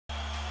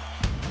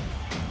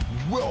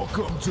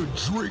Welcome to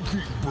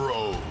Drinkin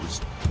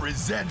Bros,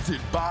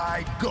 presented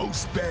by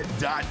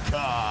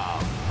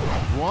GhostBed.com.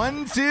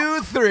 1,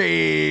 2,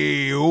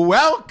 3.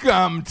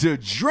 Welcome to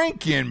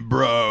Drinkin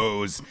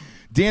Bros.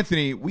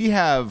 D'Anthony, we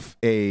have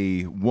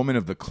a woman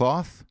of the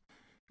cloth.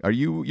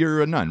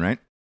 You're a nun, right?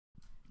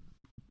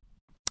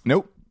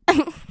 Nope.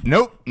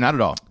 Nope, not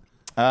at all.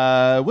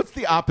 What's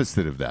the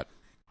opposite of that?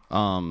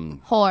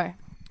 Whore.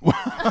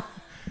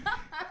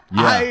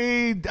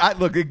 Yeah. I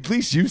look, at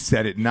least you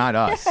said it, not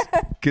us.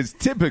 Because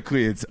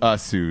typically it's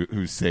us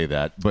who say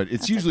that, but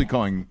it's usually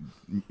calling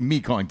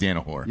Dan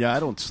a whore. Yeah, I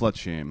don't slut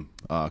shame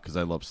because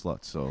I love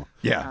sluts. So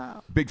yeah,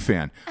 big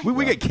fan.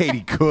 We get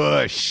Katie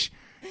Kush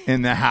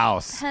in the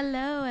house.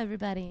 Hello,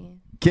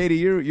 everybody. Katie,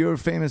 you're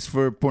famous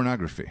for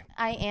pornography.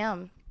 I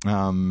am.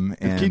 And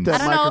keep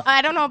that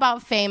I don't know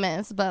about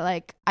famous, but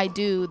like I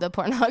do the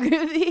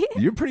pornography.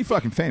 You're pretty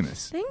fucking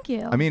famous. Thank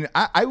you. I mean,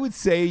 I would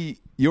say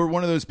you're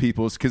one of those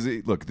people, because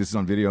look, this is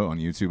on video on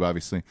YouTube,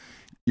 obviously.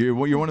 You're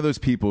one of those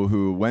people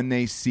who, when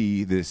they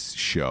see this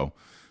show,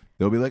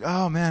 they'll be like,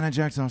 "Oh man, I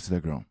jacked off to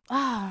that girl."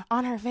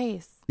 On her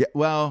face. Yeah,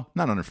 well,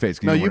 not on her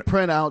face. No, you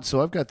print out.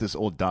 So I've got this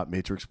old dot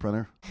matrix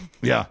printer.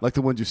 Yeah, like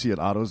the ones you see at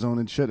AutoZone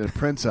and shit. It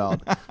prints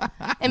out.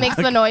 It makes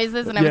the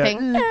noises and everything.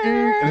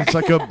 And it's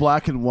like a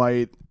black and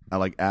white. I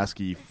like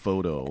ASCII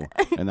photo,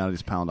 and then I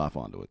just pound off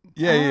onto it.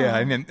 Yeah,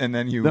 and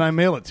then I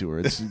mail it to her.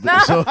 It's,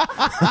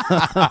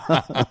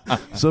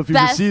 so if you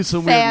receive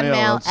some weird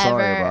mail, I'm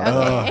sorry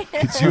about it.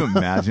 Could you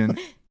imagine?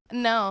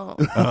 No.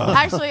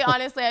 Actually,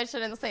 honestly, I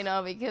shouldn't say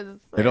no because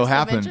It'll there's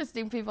happen. some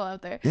interesting people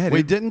out there. Yeah,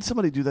 wait, didn't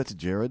somebody do that to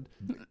Jared?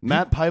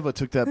 Matt Paiva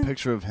took that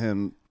picture of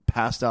him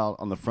passed out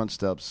on the front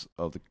steps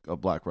of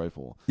Black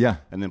Rifle. Yeah,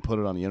 and then put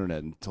it on the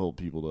internet and told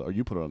people to, or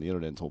you put it on the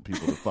internet and told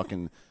people to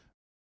fucking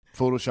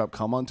Photoshop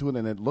come onto it,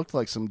 and it looked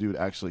like some dude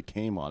actually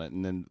came on it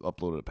and then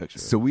uploaded a picture.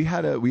 So we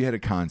had a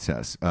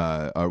contest.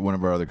 One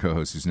of our other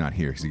co-hosts who's not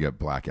here because he got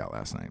blackout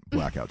last night,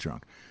 blackout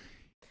drunk.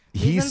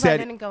 He said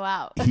I didn't go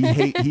out. he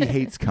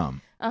hates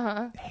cum.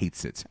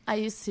 Hates it. I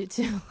used to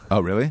too. Oh,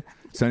 really?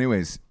 So,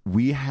 anyways,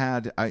 we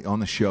had on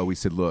the show. We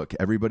said, look,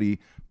 everybody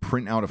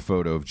print out a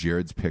photo of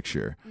Jared's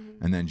picture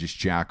and then just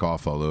jack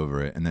off all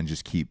over it, and then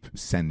just keep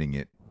sending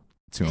it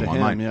to him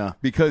online. Yeah,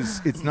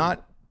 because it's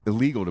not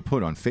illegal to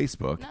put on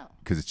Facebook. No.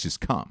 Because it's just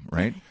cum,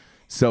 right?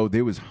 So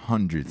there was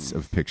hundreds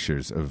of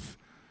pictures of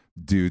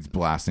dudes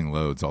blasting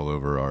loads all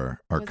over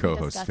our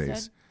co-host's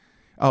face.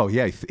 Oh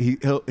yeah, he's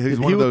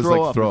one of those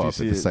like throw up at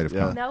the sight of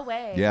cum. No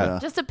way. Yeah.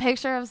 Just a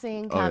picture of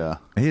seeing cum. Oh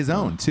yeah. His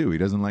own too. He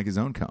doesn't like his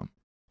own cum.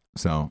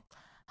 So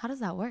How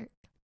does that work?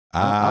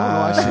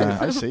 I don't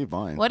know. I save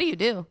mine. What do you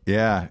do?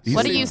 Yeah.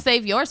 What do you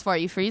save yours for?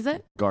 You freeze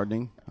it?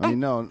 Gardening. I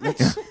mean, no.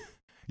 It's,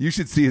 you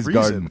should see his freeze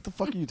garden. it. What the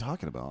fuck are you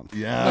talking about?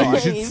 Yeah, you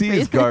should see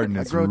his garden.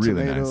 I It's grow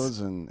really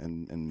tomatoes nice.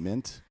 and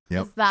mint.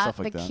 Yep. Is that Stuff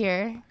like the that.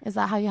 cure? Is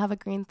that how you have a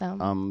green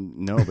thumb?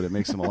 No, but it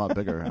makes them a lot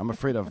bigger. I'm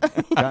afraid I've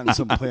gotten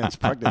some plants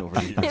pregnant over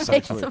the years. It makes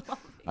Actually, them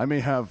I may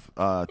have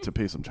to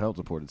pay some child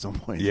support at some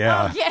point.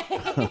 Yeah.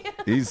 Okay.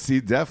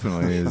 He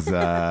definitely is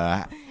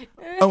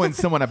owing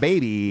someone a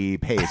baby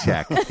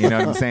paycheck. You know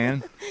what I'm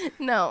saying?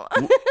 No.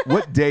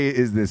 What day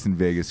is this in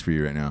Vegas for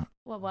you right now?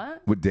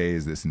 What? What day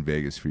is this in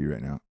Vegas for you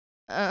right now?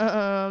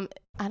 I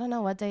don't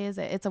know. What day is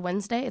it? It's a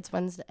Wednesday? It's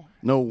Wednesday.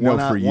 No, one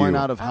you.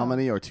 out of how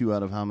many or two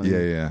out of how many?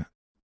 Yeah.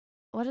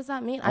 What does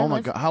that mean? Oh my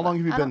God. How long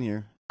have you been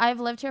here? I've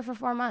lived here for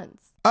 4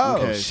 months. Oh,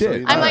 Okay, shit. so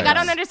you I'm know like, that. I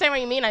don't understand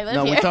what you mean. I live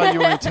No, here. we thought you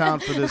were in town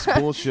for this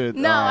bullshit.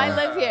 No, I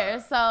live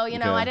here. So, you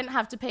know, Okay. I didn't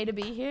have to pay to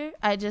be here.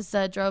 I just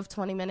drove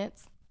 20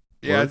 minutes.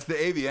 Yeah, it's the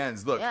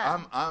AVNs. Look, Yeah.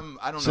 I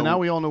don't know. So now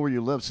we all know where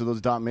you live. So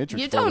those dot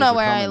matrix. You don't photos know are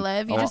where I coming.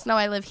 live. You Oh, just know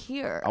I live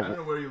here. I don't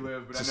know where you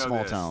live, but It's I a know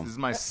small this. town. This is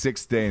my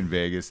 6th day in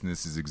Vegas, and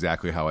this is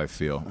exactly how I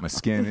feel. My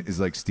skin is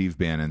like Steve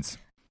Bannon's.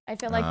 I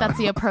feel like that's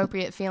the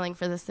appropriate feeling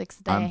for the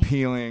 6th day. I'm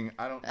peeling.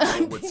 I don't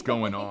know what's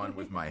going on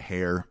with my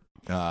hair.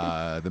 The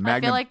I feel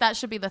Magnum, like that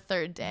should be the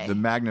 3rd day. the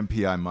Magnum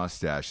PI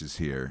mustache is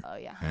here. Oh,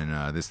 yeah.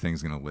 And this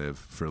thing's gonna live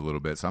for a little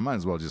bit, so I might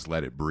as well just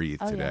let it breathe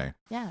Oh, today.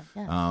 Yeah.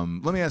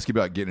 Let me ask you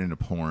about getting into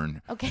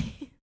porn.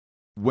 Okay.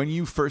 When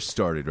you first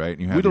started, right?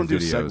 And you had We don't do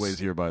your videos, segues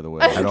here, by the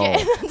way. At Okay,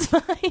 all. that's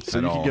fine. So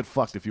At you all. can get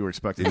fucked if you were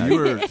expecting If that. you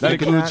were That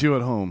thinking includes that, you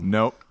at home.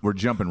 Nope, we're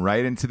jumping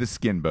right into the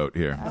skin boat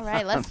here. All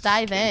right, let's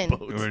dive in.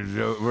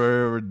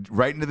 We're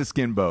right into the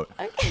skin boat.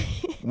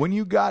 Okay. When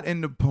you got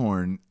into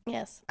porn,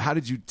 Yes. how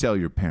did you tell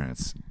your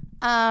parents?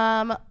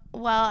 Well,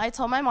 I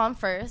told my mom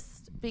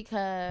first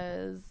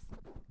because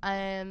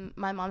my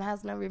mom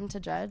has no room to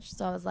judge.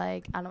 So I was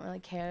like, I don't really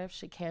care if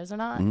she cares or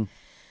not. Mm-hmm.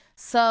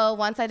 So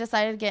once I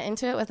decided to get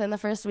into it within the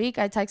first week,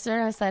 I texted her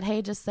and I said,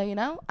 hey, just so you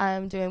know,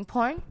 I'm doing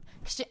porn.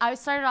 I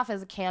started off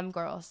as a cam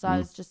girl, so I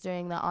was just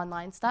doing the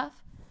online stuff.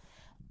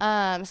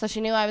 So she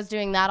knew I was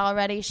doing that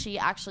already. She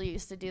actually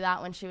used to do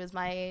that when she was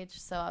my age.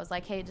 So I was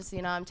like, hey, just so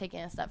you know, I'm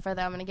taking a step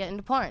further. I'm going to get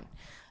into porn.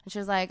 And she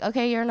was like,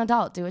 okay, you're an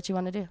adult. Do what you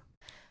want to do.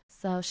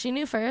 So she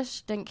knew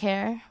first, didn't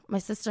care. My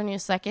sister knew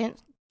second,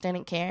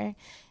 didn't care.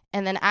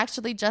 And then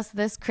actually just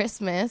this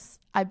Christmas,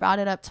 I brought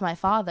it up to my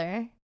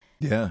father.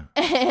 Yeah.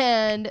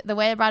 And the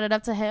way I brought it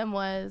up to him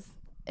was,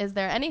 is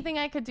there anything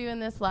I could do in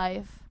this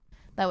life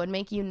that would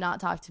make you not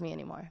talk to me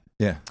anymore?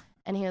 Yeah.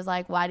 And he was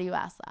like, why do you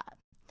ask that?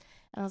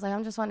 And I was like,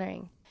 I'm just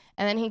wondering.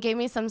 And then he gave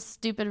me some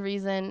stupid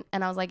reason.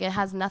 And I was like, it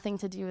has nothing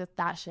to do with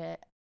that shit.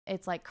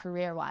 It's like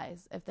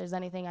career-wise. If there's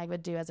anything I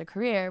would do as a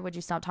career, would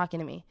you stop talking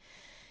to me?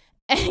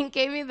 And he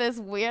gave me this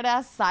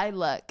weird-ass side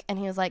look. And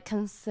he was like,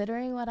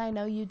 considering what I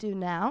know you do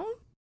now,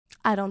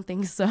 I don't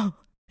think so.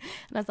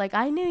 And I was like,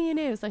 I knew you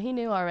knew. So he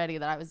knew already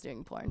that I was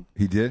doing porn.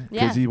 He did?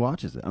 Yeah. Because he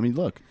watches it. I mean,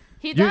 look.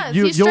 He does.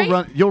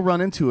 You'll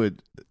run into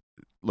it.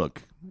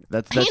 Look,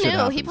 that he shit knew.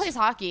 happens. He plays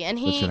hockey, and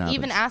he That shit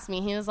even happens. asked me.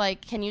 He was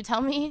like, "Can you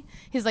tell me?"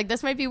 He's like,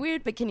 "This might be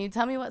weird, but can you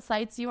tell me what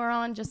sites you are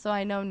on, just so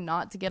I know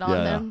not to get on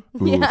Yeah. them?"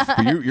 Oof.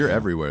 But you're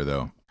everywhere,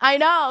 though. I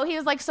know. He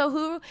was like, "So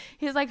who?"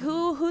 He was like,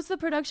 "Who's the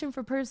production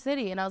for Per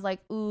City?" And I was like,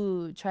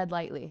 "Ooh, tread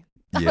lightly."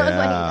 I was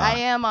like, "I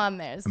am on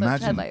there, so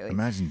tread lightly."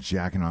 Imagine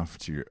jacking off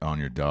to on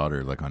your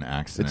daughter like on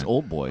accident. It's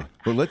old boy.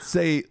 But let's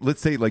say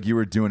like you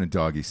were doing a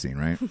doggy scene,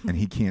 right? And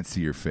he can't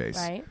see your face,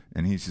 Right.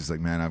 And he's just like,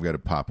 "Man, I've got to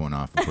pop one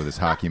off before this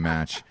hockey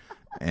match."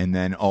 And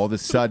then all of a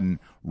sudden,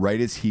 right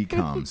as he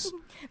comes,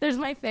 There's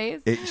my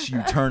face.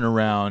 you turn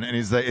around and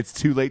he's like, "It's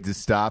too late to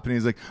stop." And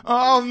he's like,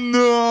 "Oh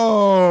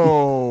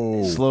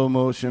no!" Slow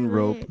motion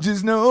rope.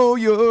 Just know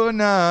you're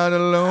not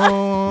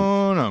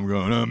alone. I'm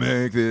gonna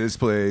make this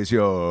place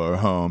your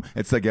home.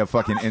 It's like a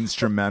fucking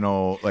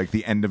instrumental, like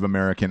the end of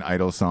American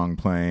Idol song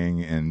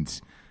playing, and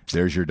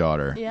there's your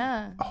daughter.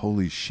 Yeah.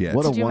 Holy shit!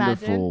 What a Could you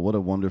imagine? what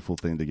a wonderful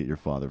thing to get your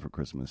father for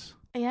Christmas.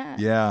 Yeah.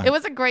 Yeah. It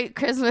was a great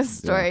Christmas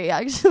story,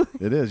 actually.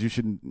 It is. You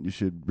should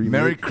remake.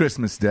 Merry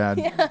Christmas,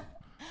 Dad.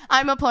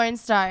 I'm a porn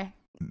star.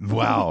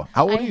 Wow.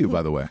 How old are you,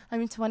 by the way?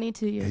 I'm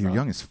 22 years You're old.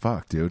 young as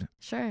fuck, dude.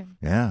 Sure.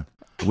 Yeah.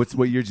 What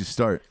year did you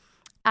start?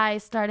 I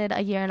started a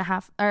year and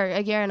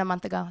a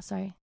month ago.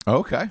 Sorry.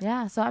 Okay.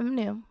 Yeah. So I'm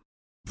new.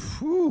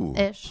 Phew.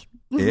 Ish.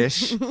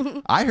 Ish.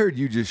 I heard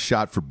you just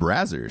shot for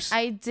Brazzers.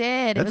 I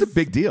did. That's a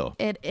big deal.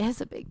 It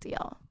is a big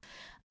deal.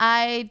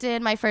 I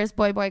did my first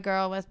boy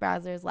girl with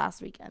Brazzers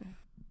last weekend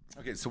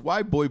Okay, so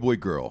why boy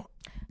girl?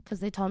 because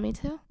they told me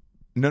to.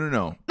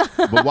 No.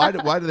 But why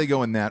do they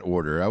go in that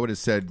order? I would have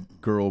said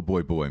girl,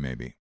 boy,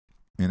 maybe.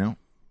 You know?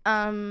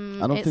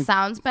 It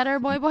sounds better,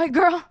 boy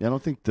girl. Yeah, I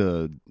don't think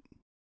the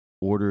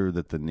order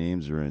that the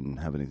names are in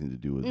have anything to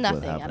do with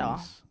Nothing what at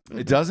happens. all.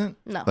 It doesn't?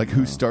 No. Like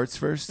who starts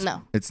first?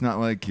 No. It's not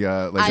like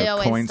I a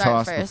always coin start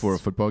toss first. before a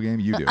football game?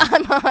 You do.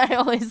 I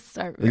always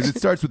start Because with. it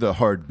starts with a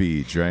hard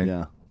beat, right?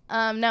 Yeah.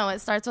 No, it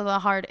starts with a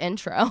hard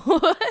intro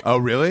Oh,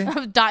 really?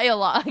 of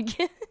dialogue.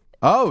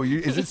 Oh,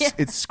 is it? Yeah.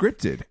 It's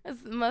scripted.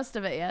 It's most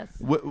of it, yes.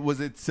 What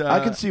was it? I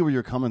can see where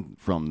you're coming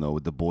from though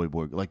with the boy.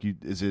 Like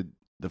is it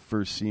the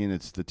first scene?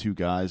 It's the two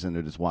guys and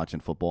they're just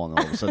watching football, and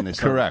all of a sudden they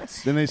start.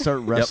 Correct. Then they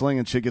start wrestling,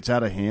 and shit gets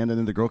out of hand, and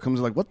then the girl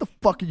comes like, "What the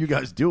fuck are you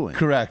guys doing?"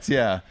 Correct.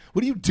 Yeah.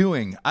 What are you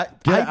doing?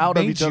 Get out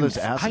of made each other's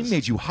asses. I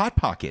made you hot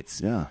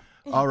pockets. Yeah.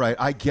 All right.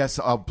 I guess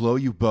I'll blow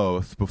you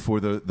both before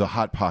the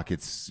hot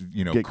pockets,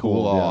 Get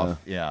cool cold,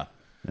 off. Yeah.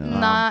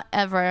 Not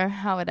ever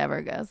how it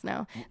ever goes.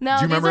 No. No.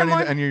 Do you remember these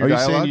are any of more. your Are you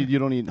dialogue? saying you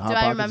don't eat hot Do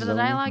pockets? I remember Is the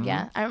that what you- dialogue?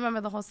 Yeah, I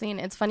remember the whole scene.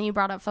 It's funny you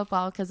brought up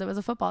football because it was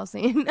a football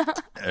scene.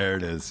 There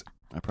it is.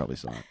 I probably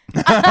saw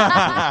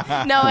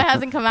it. No, it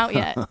hasn't come out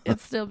yet.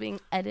 It's still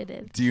being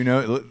edited. Do you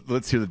know?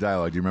 Let's hear the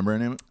dialogue. Do you remember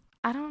any of it?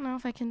 I don't know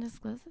if I can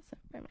disclose this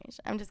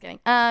information. I'm just kidding.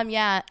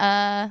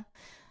 Yeah.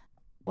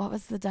 What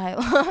was the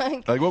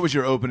dialogue? Like, what was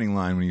your opening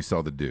line when you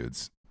saw the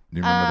dudes? Do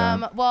you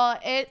remember that? Well,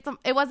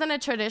 it wasn't a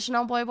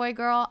traditional boy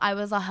girl. I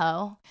was a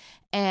hoe,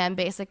 and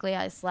basically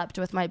I slept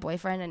with my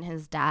boyfriend and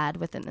his dad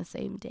within the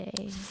same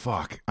day.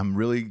 Fuck. I'm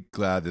really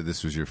glad that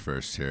this was your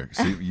first here.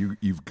 So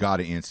you've got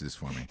to answer this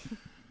for me.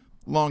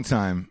 Long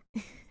time,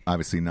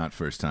 obviously not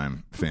first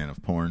time fan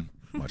of porn.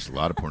 Watched a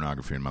lot of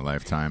pornography in my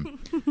lifetime.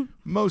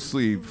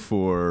 Mostly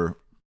for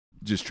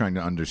just trying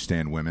to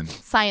understand women.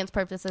 Science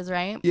purposes,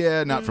 right?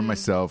 Yeah, not for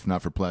myself,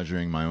 not for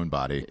pleasuring my own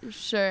body.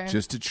 Sure.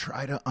 Just to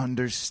try to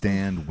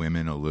understand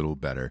women a little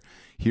better.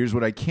 Here's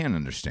what I can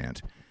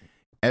understand.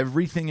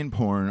 Everything in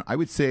porn, I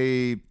would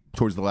say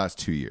towards the last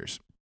 2 years,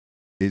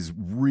 is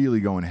really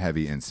going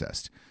heavy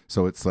incest.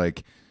 So it's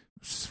like,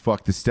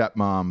 fuck the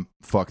stepmom,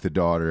 fuck the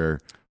daughter,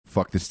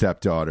 fuck the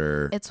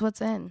stepdaughter. It's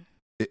what's in.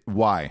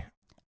 Why?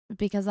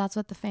 Because that's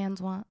what the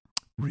fans want.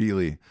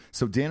 Really?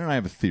 So Dan and I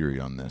have a theory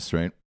on this,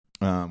 right?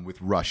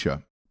 With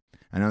Russia.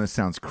 I know this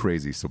sounds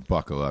crazy, so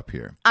buckle up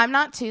here. I'm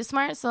not too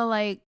smart, so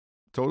like,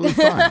 Totally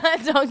fine.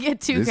 don't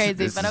get too crazy.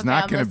 This but is okay,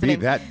 not I'm going to be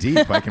listening. that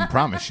deep. I can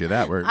promise you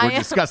that. We're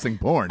discussing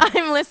porn,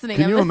 I'm listening.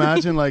 Can I'm you listening.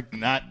 imagine, like,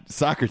 not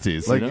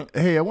Socrates. like, you know?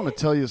 hey, I want to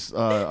tell you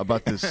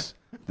about this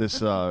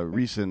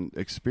recent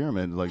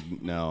experiment. Like,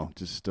 no,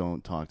 just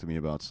don't talk to me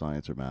about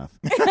science or math.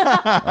 Okay.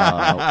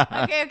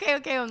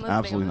 I'm listening.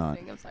 Absolutely I'm not.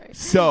 listening. I'm sorry.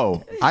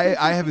 So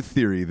I have a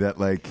theory that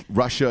like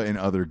Russia and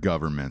other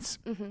governments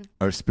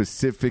are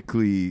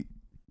specifically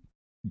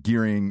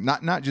gearing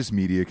not just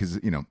media, because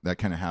that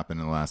kind of happened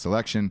in the last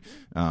election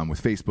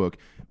with Facebook,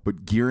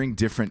 but gearing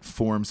different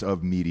forms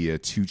of media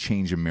to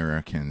change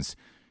Americans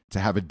to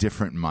have a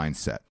different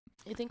mindset.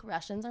 You think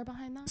Russians are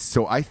behind that?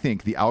 So I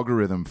think the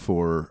algorithm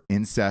for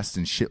incest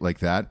and shit like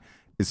that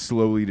is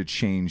slowly to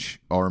change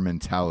our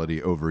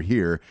mentality over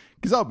here.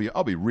 Because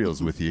I'll be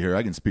reals with you here.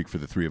 I can speak for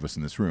the three of us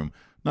in this room.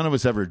 None of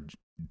us ever,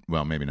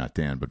 well, maybe not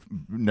Dan, but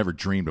never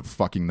dreamed of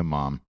fucking the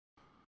mom,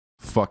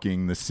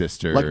 fucking the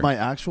sister. Like my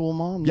actual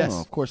mom? Yes. No,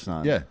 of course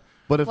not. Yeah.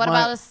 But if What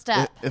about a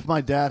step? If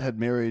my dad had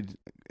married,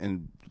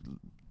 and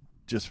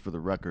just for the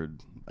record,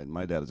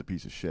 my dad is a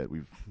piece of shit.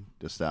 We've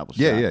established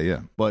that.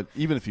 Yeah. But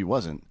even if he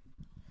wasn't,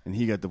 and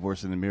he got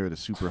divorced and then married a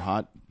super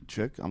hot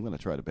chick, I'm going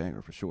to try to bang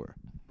her for sure.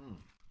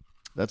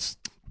 That's...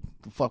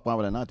 Fuck, why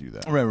would I not do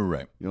that?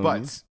 Right. You know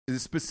But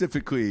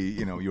specifically,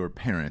 your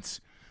parents,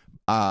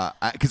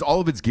 because all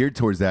of it's geared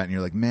towards that, and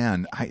you're like,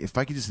 man, if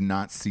I could just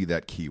not see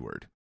that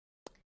keyword.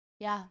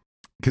 Yeah.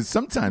 Because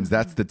sometimes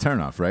that's the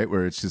turnoff, right?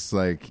 Where it's just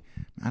like,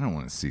 I don't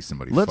want to see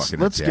somebody fucking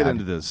Let's a get dad.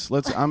 into this.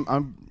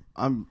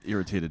 I'm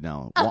irritated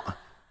now.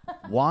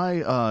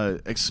 Why?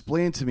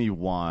 Explain to me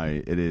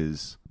why it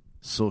is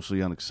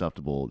socially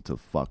unacceptable to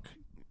fuck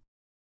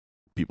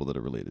people that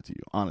are related to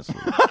you. Honestly.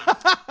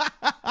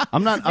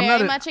 I'm not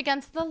much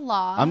against the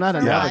law. I'm not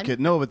an for advocate.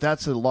 one. No, but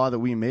that's a law that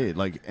we made.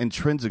 Like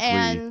intrinsically,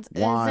 And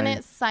why? isn't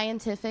it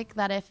scientific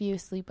that if you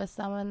sleep with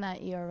someone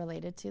that you're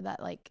related to,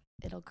 that like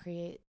it'll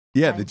create?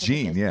 Yeah, the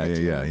scientific- gene.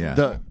 Yeah.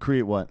 The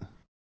create what?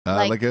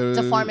 Like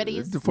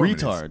deformities?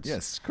 Retards.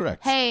 Yes,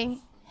 correct. Hey,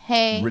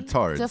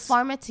 Retards.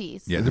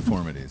 deformities. Yeah,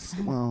 deformities.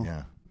 Well,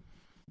 Yeah.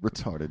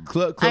 retarded.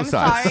 Close I'm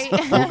size.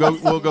 sorry.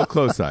 We'll go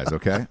close size,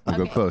 okay? We'll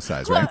go Okay. close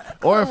size, right?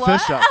 Or a What?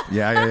 fish eye.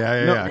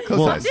 Yeah. Close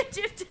well, size. What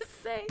did you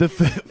just say?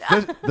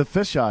 The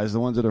fish eyes, the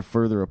ones that are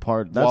further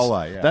apart. That's,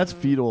 Walleye, yeah. That's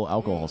fetal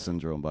alcohol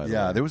syndrome, by the way.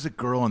 Yeah, there was a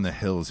girl in the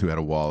hills who had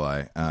a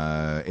walleye,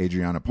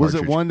 Adriana Was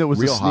Partridge. it one that was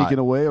Real just sneaking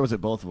hot. away, or was it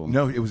both of them?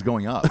 No, it was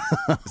going up.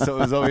 So it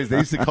was always, they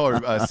used to call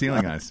her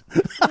ceiling eyes.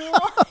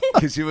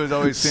 Because she was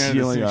always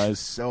standing Ceiling She was eyes.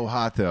 so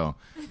hot, though.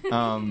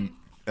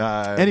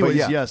 Anyways, but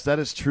yeah. yes, that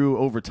is true.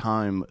 Over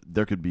time,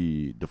 there could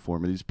be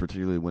deformities,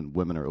 particularly when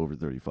women are over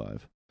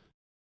 35.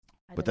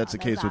 I But did that's the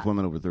not know case with that.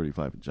 women over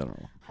 35 in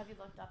general. Have you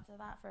looked up to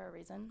that for a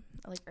reason?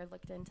 Or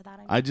looked into that?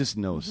 I just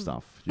know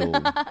stuff. You'll,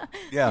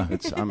 Yeah.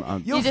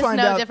 I'm, You'll You just find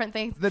know out different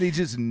things. that he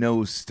just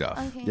knows stuff.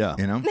 Okay. yeah.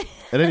 You know?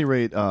 At any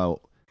rate,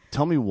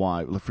 tell me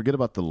why. Forget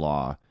about the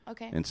law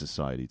Okay. and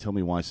society. Tell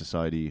me why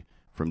society,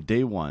 from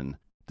day one,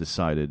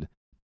 decided,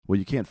 well,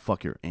 you can't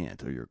fuck your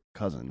aunt or your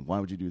cousin. Why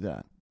would you do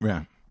that?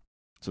 Yeah.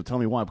 So tell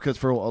me why. Because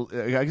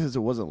I guess it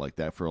wasn't like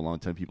that for a long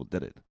time. People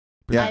did it.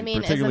 Yeah. I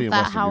mean, particularly isn't in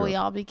that Western how we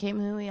Europe. all became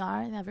who we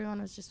are? Everyone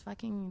was just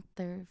fucking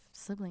their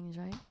siblings,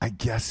 right? I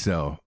guess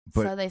so.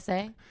 But So they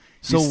say.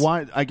 So You s-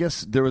 why? I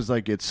guess there was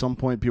like at some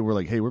point people were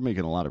like, "Hey, we're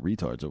making a lot of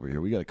retards over here.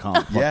 We got to calm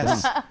the fuck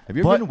yes. down." Have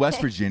you ever But- been to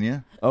West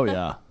Virginia? Oh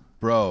yeah,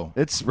 Bro.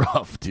 it's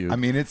rough, dude. I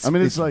mean, it's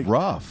like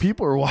rough.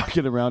 People are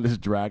walking around just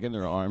dragging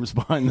their arms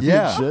behind them.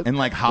 Yeah. and shit. And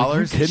like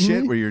hollers and kidding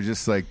shit me? where you're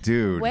just like,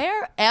 dude.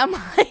 Where am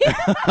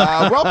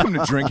I? Welcome to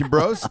Drinkin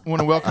Bros. Want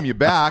to welcome you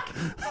back.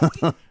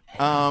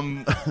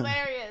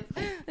 Hilarious.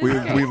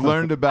 We've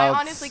learned about. I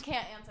honestly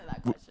can't answer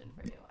that question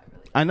for you. I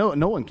really. I know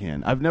no one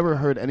can. I've never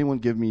heard anyone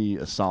give me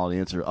a solid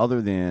answer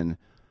other than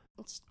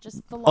It's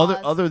just the laws.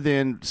 other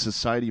than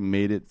society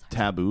made it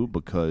taboo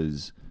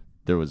because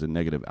there was a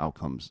negative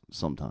outcomes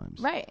sometimes.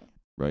 Right.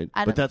 Right.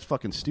 I But don't- that's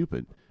fucking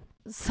stupid.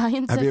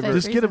 Scientific. ever-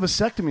 Just get a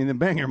reason. vasectomy and then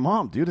bang your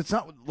mom, dude. It's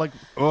not like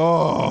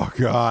Oh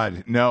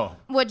God, no.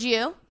 Would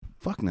you?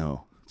 fuck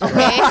no.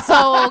 Okay,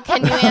 so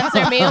can you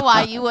answer me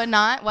why you would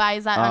not? Why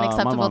is that My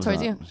unacceptable mom's towards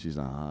not- you? She's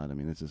not hot. I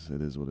mean, it's just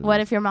it is what it is. What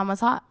if your mom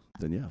was hot?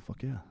 Then yeah,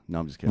 fuck yeah. No,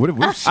 I'm just kidding. What if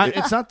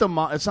It's not the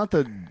it's not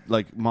the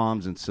like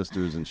moms and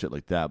sisters and shit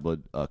like that. But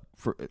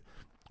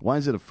why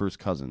is it a first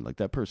cousin? Like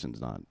that person's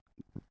not.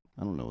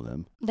 I don't know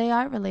them. They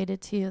are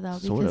related to you though,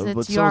 Sort because of, but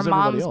it's so your is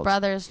everybody mom's else.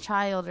 brother's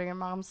child or your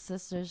mom's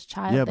sister's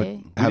child. Yeah,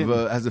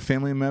 but has a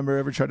family member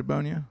ever tried to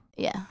bone you?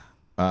 yeah,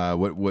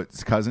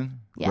 What's cousin,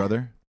 Yeah.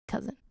 brother?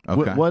 cousin.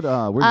 Okay. Where did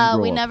you grow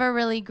We up? never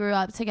really grew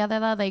up together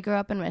though. They grew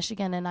up in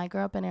Michigan and I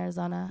grew up in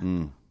Arizona.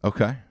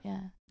 Okay. Yeah,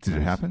 Did it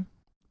Nice. happen?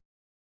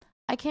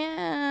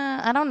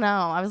 I don't know.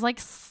 I was like,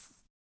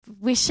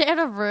 we shared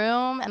a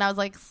room and I was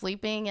like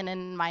sleeping and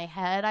in my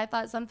head I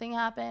thought something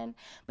happened.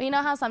 But you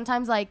know how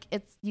sometimes like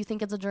you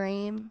think it's a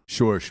dream?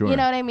 Sure. You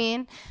know what I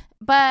mean?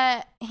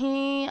 But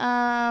he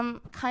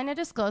kind of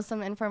disclosed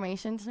some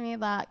information to me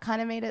that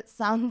kind of made it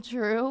sound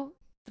true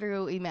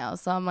through email.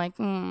 So I'm like,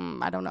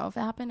 I don't know if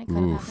it happened. It could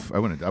have Oof.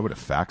 happened. I would have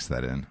faxed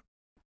that in.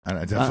 I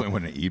definitely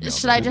wouldn't have emailed.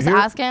 Should I just Here-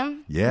 ask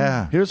him?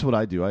 Yeah. Here's what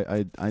I do.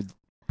 I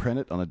print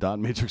it on a dot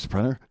matrix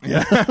printer.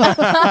 Yeah.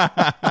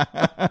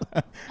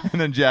 And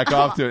then jack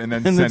off to it and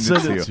then And then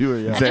send send it it to you. to her,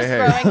 yeah. Say, Just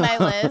hey. throwing my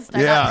list.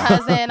 I Yeah. got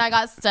cousin, I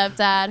got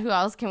stepdad. Who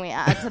else can we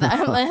add to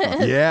that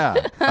list? Yeah.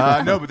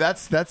 No, but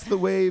that's the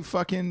way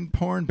fucking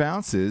porn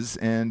bounces.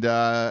 And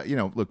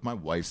look, my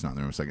wife's not in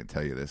the room, so I can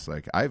tell you this.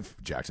 Like, I've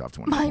jacked off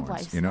to one of My the porns.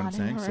 wife's You know not what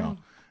I'm in saying? the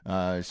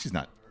room. So she's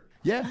not.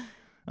 Yeah.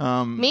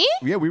 Me?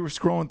 Yeah, we were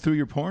scrolling through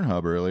your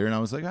Pornhub earlier, and I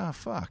was like, "Ah,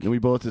 fuck." And we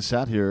both just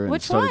sat here and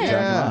Which started one?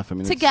 jacking off. I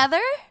mean, Together?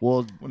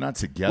 Well, not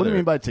together. what do you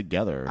mean by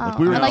together? Oh.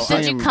 We were Like,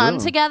 did you in the come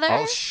room. together?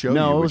 I'll show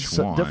No, you it which was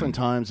one. different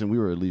times, and we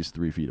were at least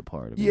 3 feet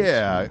apart. I mean,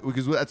 Yeah,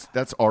 because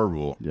that's our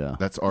rule. Yeah.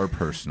 That's our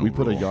personal. we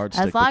put a rule.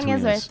 yardstick As long between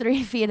as we're us.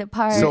 3 feet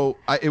apart, So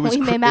it was.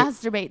 we may it-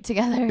 masturbate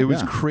together. It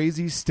was Yeah.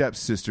 crazy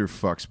stepsister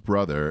fucks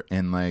brother,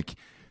 and like,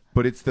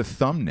 but it's the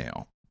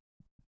thumbnail.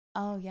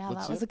 Oh yeah,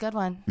 What's that was it? a good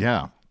one.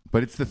 Yeah,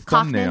 but it's the Cock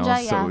thumbnail,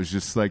 Ninja, so yeah. it was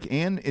just like,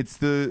 and it's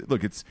the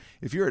look. It's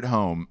if you're at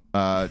home,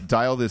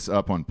 dial this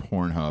up on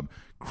Pornhub.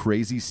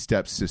 Crazy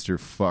stepsister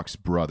fucks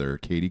brother,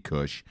 Katie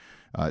Kush.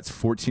 It's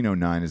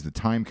 1409 is the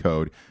time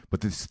code,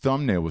 but this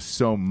thumbnail was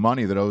so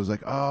money that I was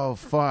like, oh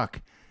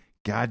fuck,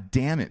 god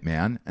damn it,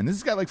 man! And this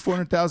has got like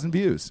 400,000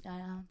 views.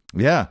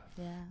 Yeah.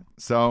 Yeah.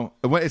 So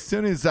as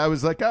soon as I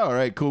was like, oh, all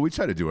right, cool, we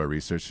try to do our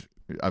research.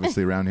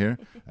 Obviously, around here,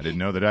 I didn't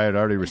know that I had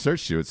already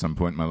researched you at some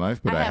point in my life,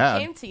 but I had.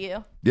 came to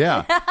you.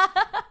 Yeah.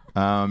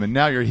 And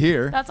now you're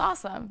here. That's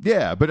awesome.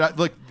 Yeah, but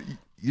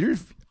you're.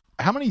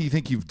 How many do you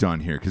think you've done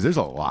here? Because there's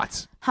a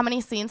lot. How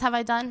many scenes have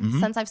I done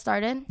since I've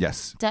started?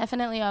 Yes.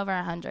 Definitely over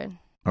 100.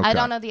 Okay. I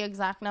don't know the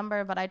exact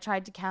number, but I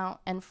tried to count.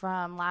 And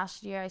from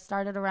last year, I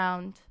started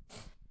around.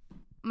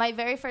 My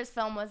very first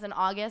film was in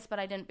August, but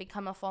I didn't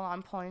become a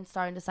full-on porn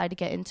star and decide to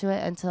get into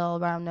it until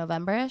around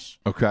November-ish.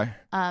 Okay.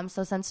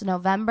 So since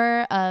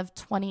November of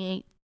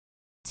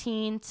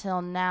 2018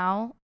 till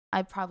now,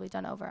 I've probably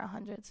done over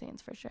 100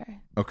 scenes for sure.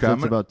 Okay. So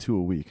it's about 2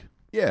 a week.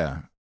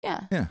 Yeah.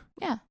 Yeah.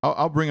 Yeah.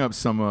 I'll bring up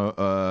some of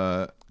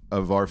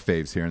our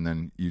faves here, and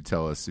then you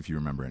tell us if you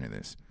remember any of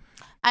this.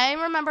 I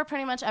remember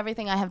pretty much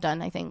everything I have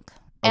done, I think.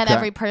 And Okay.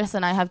 every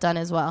person I have done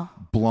as well.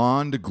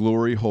 Blonde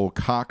glory hole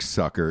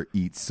cocksucker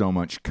eats so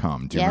much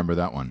cum. Do you Yep. remember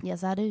that one?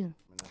 Yes, I do.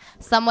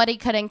 Somebody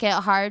couldn't get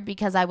hard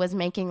because I was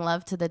making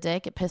love to the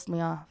dick. It pissed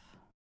me off.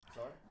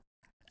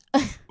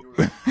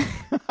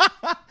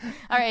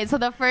 All right, so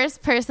the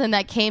first person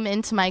that came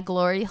into my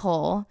glory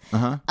hole,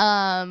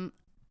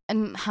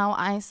 and how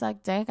I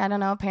suck dick, I don't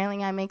know.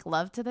 Apparently, I make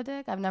love to the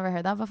dick. I've never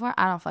heard that before.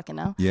 I don't fucking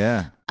know.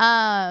 Yeah.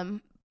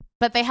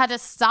 But they had to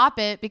stop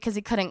it because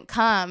he couldn't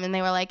come, and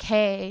they were like,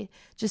 "Hey,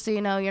 just so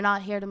you know, you're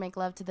not here to make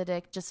love to the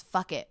dick. Just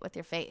fuck it with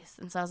your face."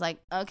 And so I was like,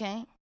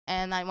 "Okay."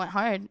 And I went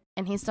hard,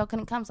 and he still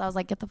couldn't come. So I was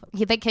like, "Get the fuck."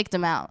 They kicked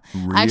him out.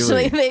 Really?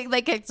 Actually,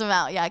 they kicked him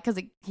out. Yeah, because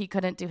he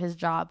couldn't do his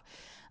job.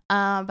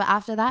 But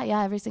after that,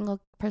 yeah, every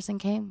single person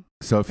came.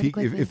 So if Pretty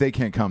quickly. if they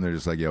can't come, they're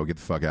just like, yo, get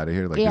the fuck out of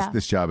here. Like Yeah.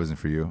 this job isn't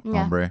for you, Yeah.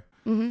 hombre.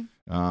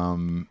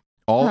 Mm-hmm.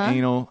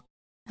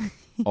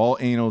 All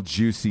anal,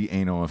 juicy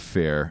anal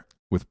affair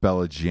with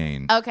Bella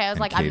Jane. Okay, I was and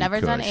like, I've Katie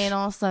never done Kush.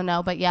 anal, so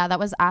no. But yeah, that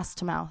was ass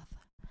to mouth,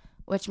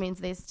 which means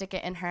they stick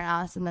it in her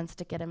ass and then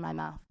stick it in my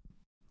mouth.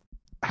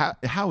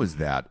 How is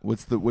that?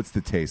 What's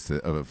the taste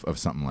of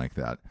something like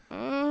that?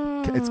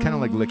 It's kind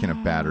of like licking a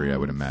battery, I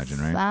would imagine,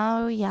 right?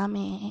 So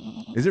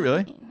yummy. Is it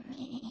really?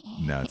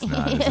 No, it's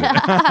not. Is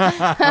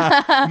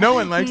it? No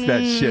one likes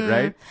that shit,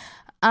 right?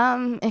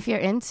 If you're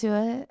into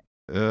it,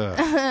 Ugh.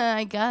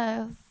 I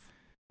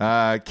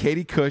guess.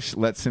 Katie Kush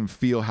lets him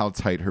feel how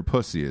tight her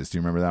pussy is. Do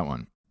you remember that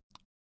one?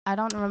 I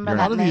don't remember You're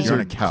that not- name. These You're are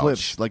on a couch.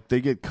 clips. Like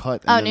they get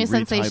cut. Oh, And New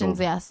then Sensations.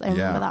 retitled. Yes, I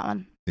remember Yeah. that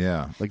one.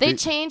 Yeah. Like They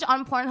change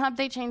on Pornhub.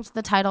 They change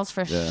the titles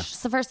for Yeah.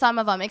 for some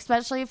of them,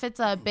 especially if it's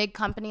a big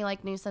company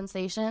like New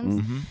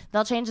Sensations. Mm-hmm.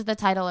 They'll change the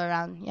title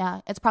around.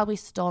 Yeah, it's probably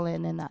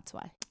stolen, and that's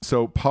why.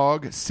 So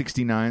Pog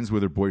 69's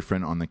with her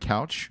boyfriend on the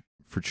couch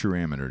for True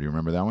Amateur. Do you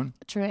remember that one?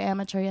 True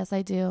amateur. Yes,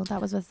 I do. That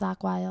was with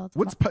Zach Wild.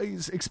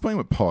 Explain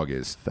what Pog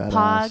is. Fat Pog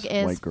ass,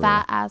 is white girl.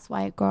 fat ass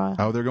white girl.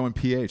 Oh, they're going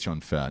PH on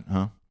fat,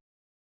 huh?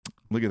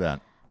 Look at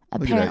that.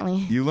 Look at that. Apparently,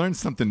 You learn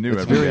something new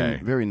It's every very,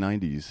 day. very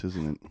 90s,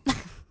 isn't it?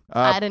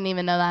 I didn't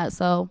even know that.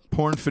 So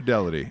Porn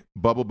fidelity.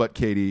 Bubble butt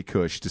Katie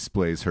Kush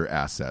displays her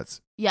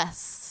assets.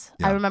 yes,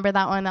 Yeah. I remember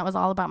that one. That was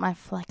all about my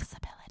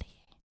flexibility.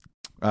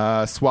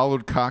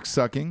 Swallowed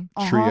cocksucking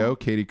trio.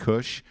 Katie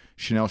Kush.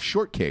 Chanel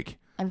shortcake.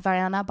 And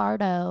Variana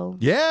Bardo.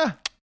 Yeah.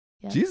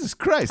 Yep. Jesus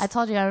Christ. I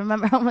told you, I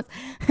remember almost.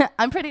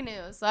 I'm pretty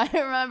new, so I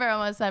remember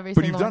almost every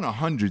But single you've done one.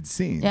 100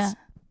 scenes. Yeah.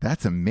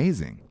 That's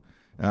amazing.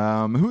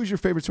 Who is your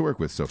favorite to work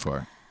with so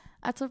far?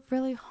 That's a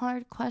really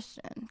hard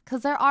question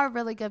because there are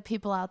really good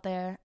people out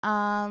there.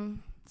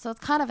 So it's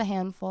kind of a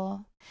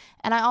handful.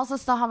 And I also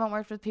still haven't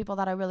worked with people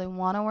that I really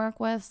want to work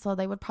with, so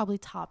they would probably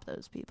top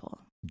those people.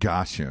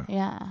 Gotcha.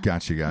 Yeah.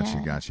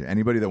 Gotcha.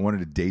 Anybody that wanted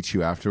to date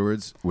you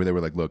afterwards where they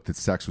were like, look, the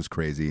sex was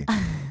crazy.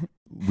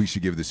 We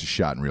should give this a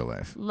shot in real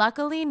life.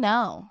 Luckily,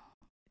 no,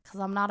 because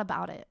I'm not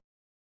about it.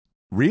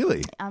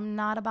 Really? I'm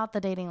not about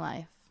the dating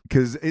life.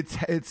 Because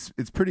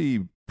it's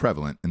pretty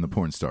prevalent in the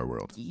porn star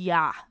world.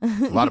 Yeah.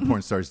 A lot of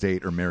porn stars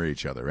date or marry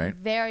each other, right?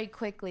 Very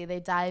quickly, they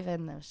dive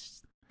in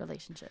those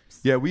relationships.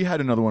 Yeah, we had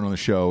another one on the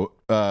show.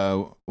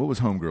 What was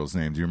Homegirl's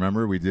name? Do you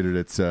remember? We did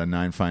it at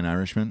Nine Fine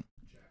Irishmen.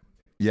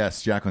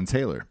 Yes, Jacqueline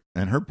Taylor.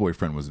 And her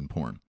boyfriend was in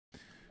porn.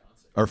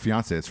 Or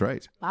fiance, that's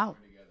right. Wow.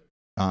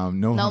 No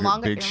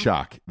longer. Big yeah.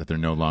 shock that they're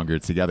no longer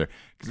together.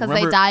 Because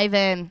they dive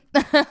in.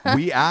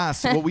 we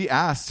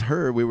asked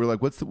her. We were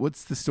like,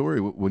 "What's the story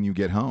when you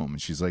get home?"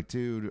 And she's like,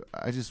 "Dude,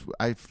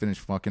 I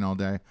finished fucking all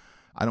day.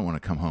 I don't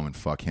want to come home and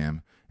fuck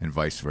him, and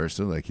vice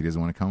versa. Like he doesn't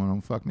want to come home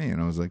and fuck me."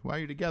 And I was like, "Why are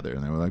you together?"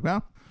 And they were like,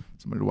 "Well,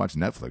 somebody to watch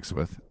Netflix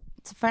with."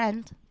 It's a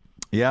friend.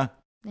 Yeah.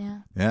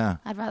 Yeah.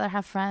 I'd rather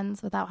have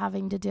friends without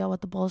having to deal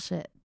with the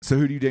bullshit. So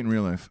who do you date in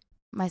real life?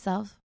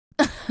 Myself.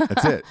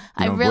 That's it.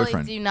 I really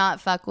boyfriend. do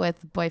not fuck with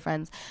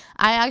boyfriends.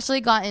 I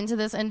actually got into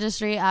this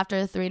industry after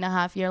a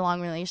 3.5 year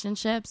long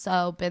relationship.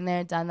 So been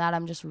there, done that.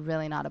 I'm just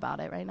really not about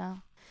it right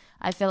now.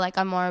 I feel like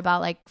I'm more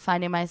about like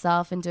finding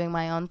myself and doing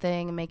my own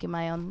thing and making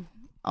my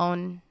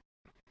own,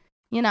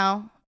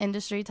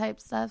 industry type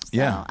stuff.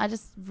 So I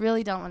just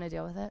really don't want to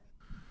deal with it.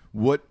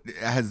 What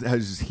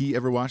has he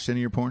ever watched any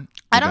of your porn?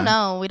 I don't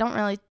know. We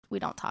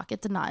don't talk.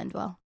 It did not end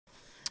well.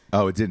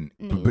 Oh, it didn't.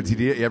 No. But did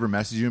he ever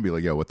message you and be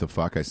like, "Yo, what the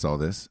fuck? I saw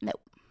this."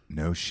 Nope.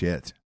 No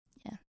shit.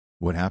 Yeah.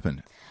 What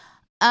happened?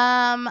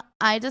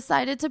 I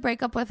decided to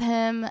break up with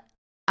him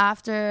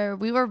after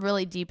we were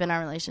really deep in our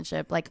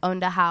relationship, like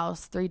owned a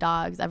house, 3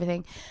 dogs,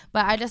 everything.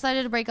 But I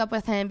decided to break up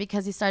with him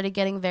because he started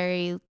getting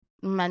very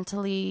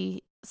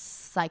mentally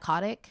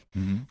psychotic.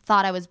 Mm-hmm.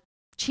 Thought I was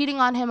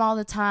cheating on him all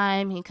the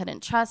time. He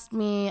couldn't trust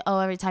me. Oh,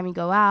 every time you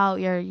go out,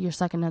 you're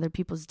sucking other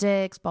people's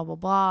dicks, blah, blah,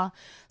 blah.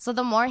 So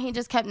the more he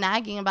just kept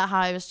nagging about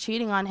how I was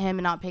cheating on him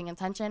and not paying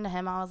attention to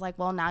him, I was like,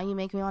 well, now you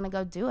make me want to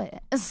go do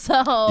it.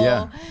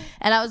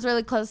 And I was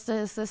really close to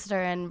his sister.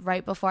 And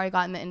right before I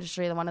got in the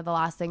industry, one of the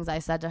last things I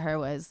said to her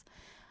was,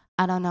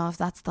 I don't know if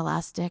that's the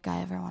last dick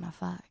I ever want to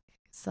fuck.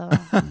 So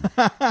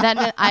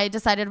then I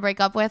decided to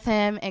break up with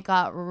him. It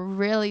got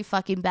really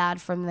fucking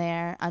bad from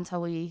there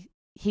until he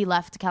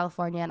left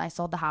California and I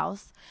sold the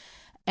house.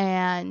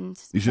 And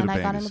you should then have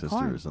I got banged his into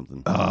sister porn. or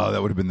something. Oh,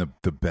 that would have been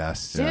the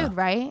best. Dude,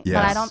 right? Yes.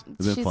 But I don't,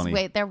 Isn't it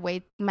funny? they're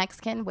way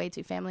Mexican, way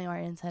too family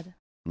oriented.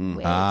 Mm.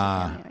 Way too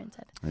family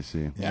oriented. I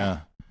see.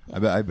 Yeah.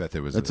 I bet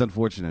there was. That's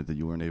unfortunate that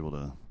you weren't able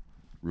to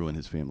ruin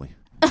his family.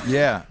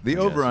 Yeah. The I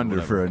guess,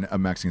 over-under for whatever. a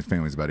Mexican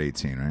family is about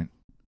 18, right?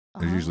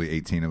 There's usually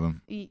 18 of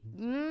them.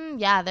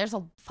 Yeah, there's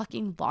a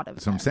fucking lot of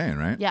That's what I'm saying,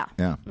 right? Yeah.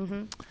 Yeah.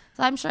 Mm-hmm.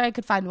 So I'm sure I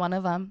could find one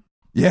of them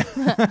Yeah.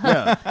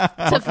 to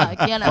fuck,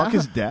 Fuck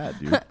his dad,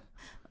 dude.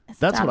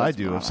 That's what I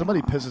do. If normal.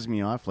 somebody pisses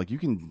me off, like you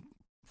can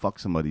fuck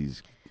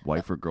somebody's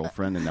wife or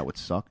girlfriend and that would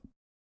suck.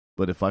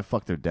 But if I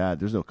fuck their dad,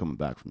 there's no coming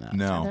back from that.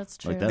 No. That's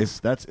true. Like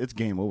that's it's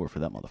game over for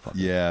that motherfucker.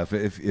 Yeah.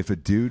 If a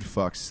dude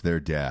fucks their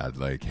dad,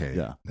 like,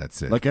 hey,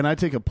 that's it. Like, and I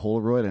take a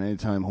Polaroid, and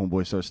anytime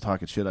homeboy starts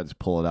talking shit, I just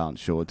pull it out and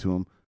show it to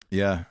him.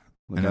 Yeah.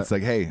 Like And I- it's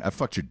like, hey, I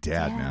fucked your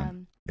dad,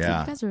 man.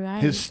 Yeah. You guys are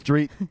right. His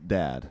straight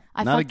dad,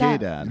 I not a fucked gay that.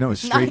 dad. No,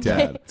 it's Not straight gay.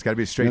 dad. It's got to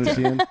be a You straight dad.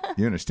 understand?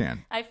 You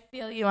understand? I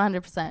feel you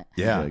 100%.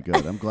 Yeah. Okay,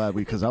 good. I'm glad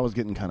because I was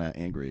getting kind of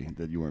angry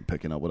that you weren't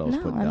picking up what I was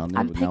No, putting I'm- down there.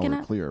 I'm But now picking we're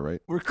up. clear,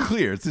 right? We're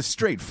clear. It's a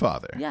straight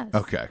father. Yes.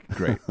 Okay,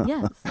 great.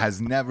 Yes. Has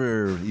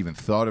never even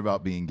thought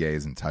about being gay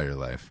his entire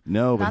life.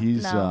 No, but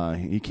No.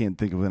 he can't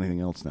think of anything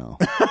else now.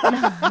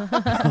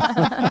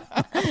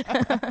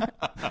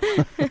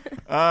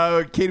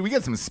 Katie, we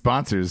got some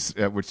sponsors,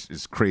 which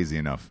is crazy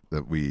enough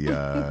that we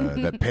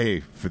that pay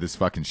for this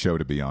fucking show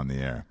to be on the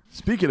air.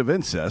 Speaking of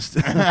incest,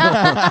 If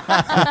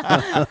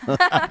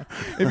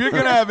you're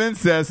gonna have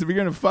incest, if you're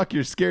gonna fuck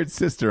your scared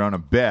sister on a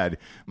bed,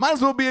 might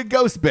as well be a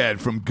ghost bed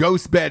from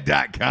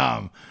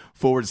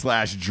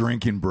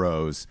ghostbed.com/Drinkin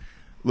Bros.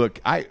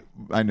 Look, I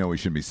know we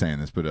shouldn't be saying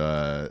this,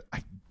 but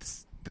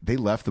they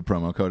left the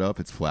promo code up.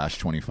 It's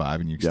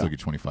Flash25, and you can still get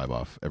 25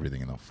 off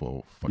everything in the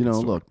full fucking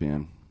store. look,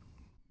 man.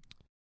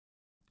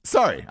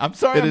 Sorry. I'm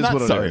sorry. It I'm is not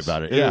what it sorry is.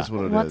 about it. It Yeah. is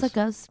what it What's is. a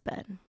ghost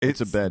bed? It's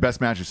a bed. the best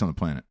mattress on the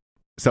planet.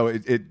 So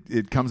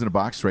it comes in a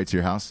box right to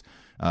your house.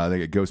 They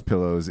get ghost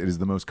pillows. It is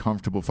the most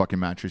comfortable fucking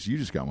mattress. You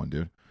just got one,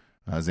 dude.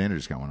 Xander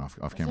just got one off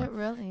camera. Is it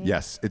really?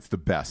 Yes, it's the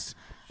best.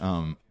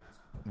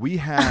 We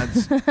had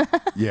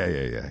yeah,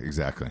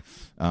 exactly.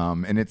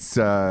 And it's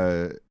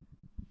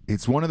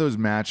one of those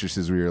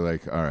mattresses where you're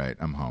like, all right,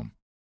 I'm home.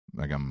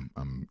 Like I'm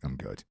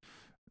good.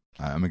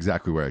 I'm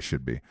exactly where I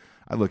should be.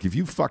 Look, if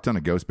you fucked on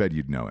a ghost bed,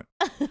 you'd know it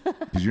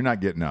because you're not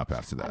getting up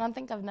after that. I don't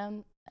think I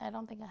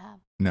have.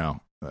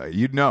 No,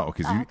 you'd know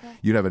because Oh, okay.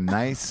 you'd have a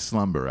nice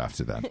slumber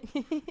after that.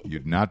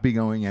 You'd not be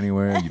going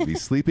anywhere. You'd be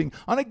sleeping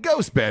on a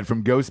ghost bed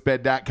from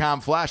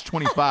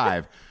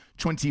ghostbed.com/25,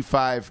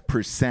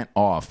 25%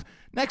 off.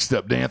 Next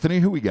up, D'Anthony,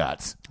 who we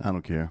got? I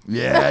don't care.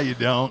 Yeah, you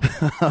don't.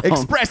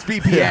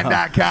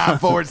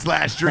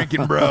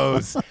 ExpressVPN.com/Drinkin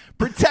Bros.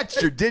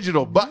 Protect your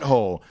digital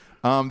butthole.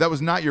 That was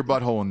not your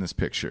butthole in this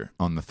picture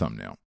on the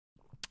thumbnail.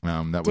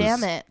 That was,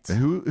 Damn it.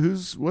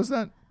 Whose was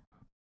that?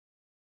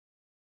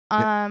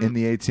 In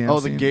the ATM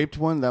Oh, the scene? gaped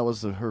one? That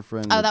was her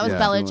friend. Oh, that was Yeah.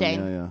 Bella Yeah,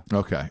 Jane. yeah.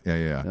 Okay,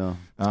 yeah.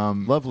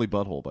 Lovely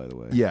butthole, by the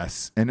way.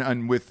 Yes,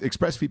 and with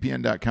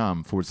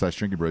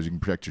expressvpn.com/Drinkin Bros, you can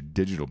protect your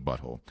digital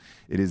butthole.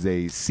 It is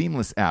a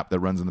seamless app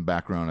that runs in the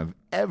background of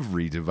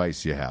every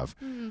device you have.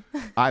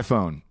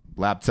 iPhone,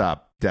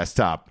 laptop,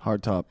 desktop,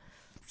 Hard top.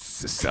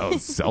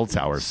 cell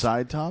towers.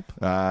 Side top?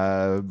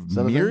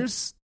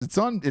 Mirrors. It's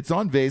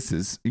on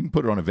vases. You can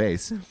put it on a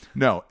vase.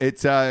 No,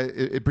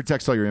 it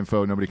protects all your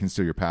info. Nobody can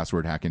steal your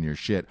password, hack into your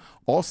shit.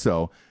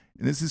 Also,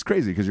 and this is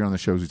crazy because you're on the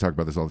shows. We talk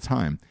about this all the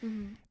time.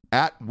 Mm-hmm.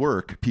 At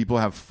work, people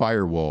have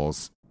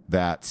firewalls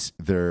that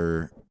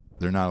they're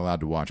not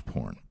allowed to watch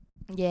porn.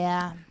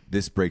 Yeah.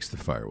 This breaks the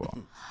firewall.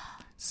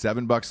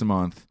 $7 a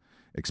month.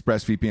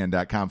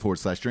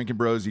 ExpressVPN.com/Drinkin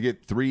Bros. You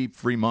get 3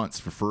 free months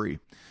for free.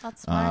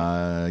 That's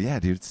fine. Yeah,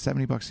 dude, it's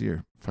 $70 a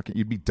year. Fucking,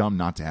 you'd be dumb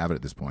not to have it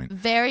at this point.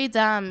 Very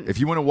dumb. If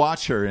you want to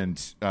watch her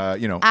and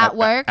at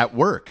work. At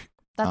work.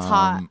 That's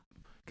hot.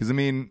 Because I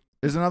mean,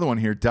 there's another one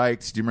here.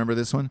 Dykes. Do you remember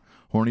this one?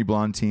 Horny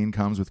blonde teen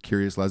comes with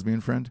curious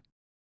lesbian friend.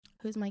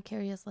 Who's my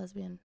curious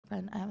lesbian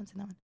friend? I haven't seen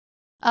that one.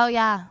 Oh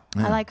yeah.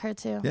 I like her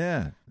too.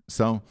 Yeah.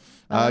 So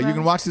you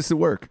can watch this at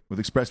work with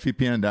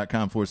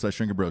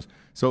expressvpn.com/Drinkin Bros.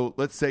 So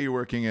let's say you're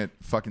working at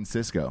fucking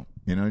Cisco.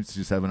 You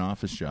just have an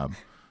office job.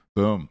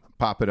 Boom.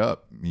 Pop it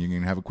up. You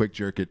can have a quick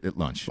jerk at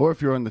lunch. Or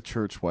if you're on the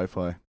church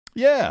Wi-Fi.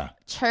 Yeah.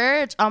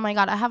 Church. Oh my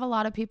God. I have a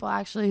lot of people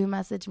actually who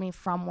message me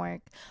from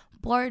work.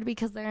 Bored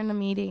because they're in a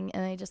meeting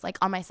and they just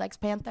on my Sex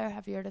Panther.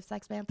 Have you heard of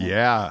Sex Panther?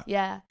 Yeah.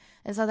 Yeah.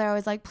 And so they're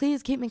always like,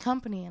 please keep me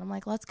company. And I'm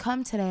like, let's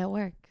come today at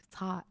work. It's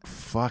hot.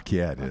 Fuck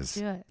yeah, Let's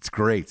do it. It's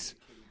great.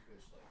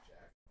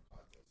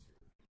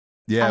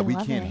 Yeah, we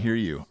can't it. hear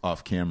you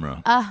off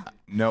camera.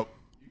 Nope.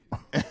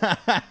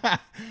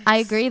 I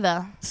agree,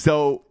 though.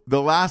 So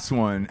the last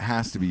one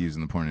has to be used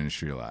in the porn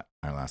industry a lot.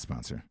 Our last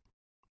sponsor.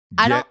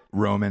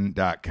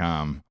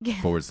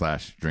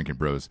 GetRoman.com/Drinkin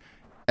Bros.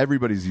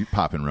 Everybody's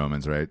popping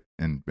Romans, right?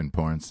 In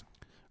porns.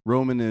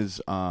 Roman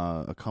is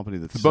a company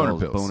that boner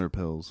sells pills. boner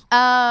pills.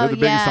 Oh, they're the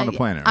biggest on the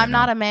planet. I'm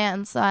not a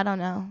man, so I don't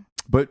know.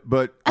 But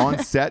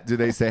on set, do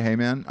they say, "Hey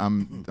man,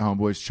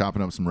 homeboy's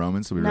chopping up some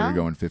Romans, so we're ready to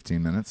go in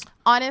 15 minutes"?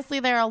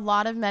 Honestly, there are a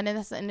lot of men in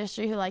this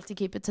industry who like to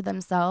keep it to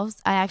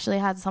themselves. I actually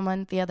had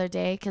someone the other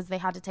day because they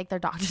had to take their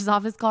doctor's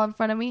office call in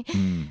front of me,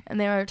 and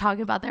they were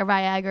talking about their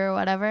Viagra or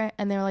whatever,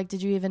 and they were like,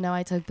 "Did you even know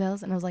I took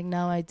pills?" And I was like,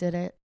 "No, I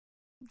didn't."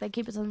 They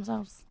keep it to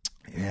themselves.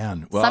 Yeah,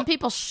 well, some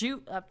people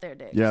shoot up their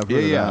dicks.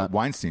 Yeah.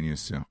 Weinstein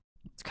used to.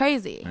 It's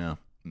crazy. Yeah.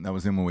 That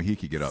was him when he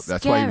could get up. Scary.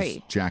 That's why he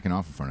was jacking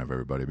off in front of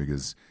everybody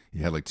because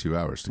he had like 2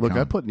 hours to Look,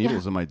 come. I put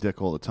needles in my dick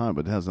all the time,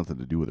 but it has nothing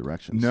to do with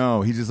erections.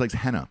 No, he just likes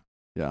henna.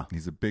 Yeah.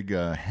 He's a big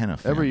henna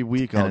fan. Every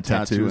week I'll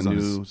tattoo a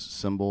new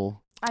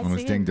symbol. I on see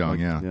his ding dong,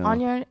 yeah.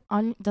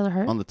 Does it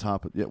hurt? On the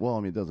top. Yeah, well,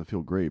 I mean, it doesn't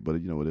feel great, but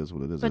it is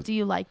what it is. But do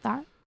you like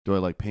that? Do I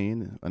like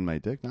pain on my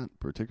dick? Not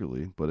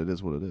particularly, but it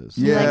is what it is.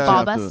 You like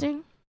ball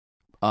busting?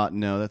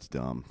 No, that's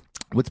dumb.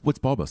 What's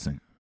ball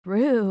busting?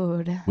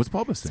 Rude. What's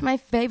ball busting? It's my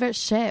favorite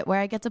shit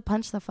where I get to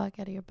punch the fuck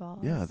out of your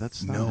balls. Yeah,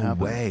 that's not no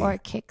happening. way. Or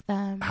kick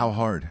them. How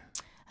hard?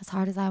 As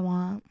hard as I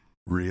want.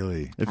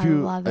 Really? I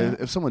love it.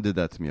 If someone did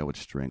that to me, I would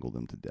strangle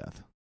them to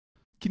death.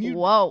 Can you?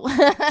 Whoa.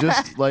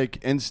 Just like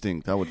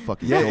instinct, I would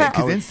fucking.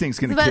 Because instinct's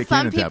gonna kick in at that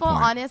point. But some people,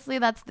 honestly,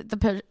 that's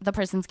the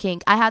person's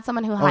kink. I had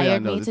someone who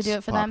hired me to do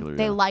it for them.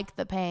 They like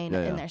the pain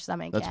in their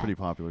stomach. That's pretty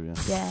popular.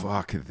 Yeah.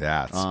 Fuck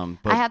that.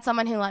 I had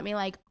someone who let me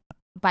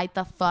bite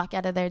the fuck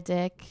out of their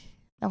dick.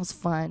 That was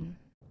fun.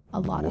 A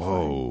lot of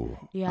fun.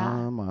 Yeah.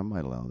 I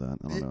might allow that.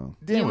 I don't know.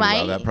 You might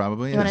allow that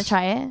probably. You want to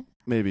try it?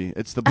 Maybe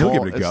it's the He'll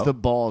give it a go. It's the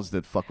balls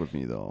that fuck with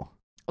me though.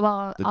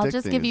 Well, I'll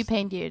just give you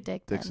pain to your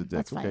dick. Dick's a dick.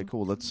 That's okay, fine.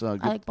 cool. Let's I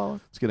like both.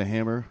 Let's get a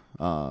hammer.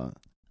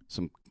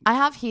 I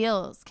have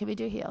heels. Can we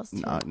do heels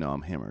too? No,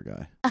 I'm a hammer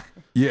guy.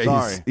 Yeah,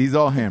 sorry. He's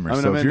all hammer.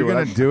 So if you're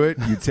gonna do it,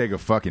 you take a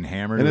fucking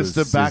hammer. And it's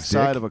the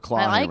backside of a claw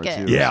hammer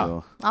too. Yeah,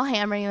 so. I'll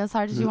hammer you as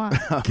hard as you want.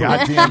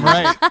 Goddamn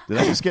right. Did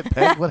I just get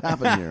pegged? What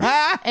happened here?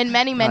 In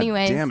many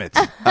ways. Damn it.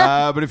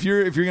 But if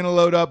you're gonna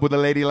load up with a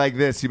lady like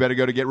this, you better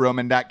go to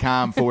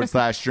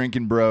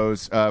GetRoman.com/Drinkin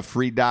Bros.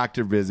 Free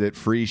doctor visit,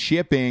 free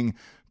shipping,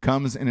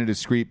 comes in a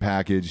discreet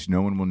package.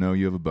 No one will know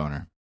you have a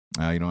boner.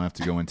 You don't have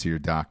to go into your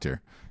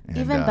doctor. And,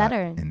 even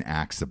better. And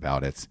axe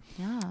about it.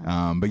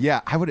 Yeah. But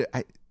yeah, I would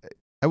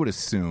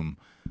assume,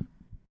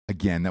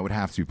 again, that would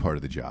have to be part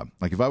of the job.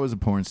 Like if I was a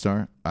porn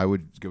star, I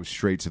would go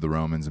straight to the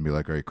Romans and be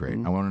like, all right,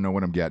 great. I want to know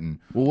what I'm getting.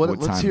 Well,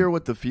 let's hear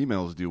what the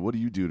females do. What do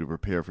you do to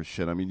prepare for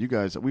shit? I mean, you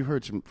guys, we've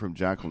heard from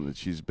Jacqueline that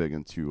she's big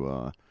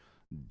into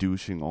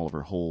douching all of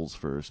her holes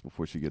first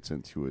before she gets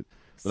into it.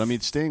 But I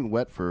mean, staying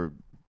wet for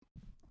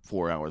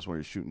 4 hours while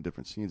you're shooting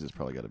different scenes is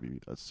probably got to be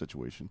a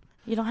situation.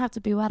 You don't have to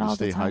be wet all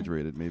the time. Stay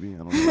hydrated, maybe. I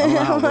don't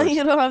know how it works.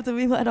 You don't have to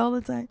be wet all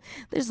the time.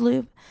 There's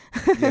lube.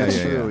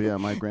 That's true. Yeah,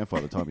 my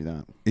grandfather taught me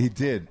that. He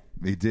did.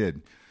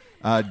 Dan,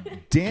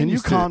 can you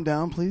calm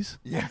down, please?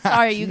 Yeah.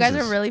 Sorry, you guys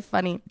are really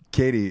funny.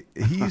 Katie,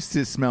 he used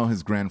to smell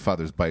his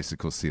grandfather's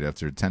bicycle seat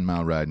after a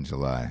 10-mile ride in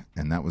July,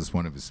 and that was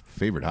one of his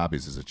favorite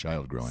hobbies as a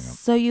child growing up.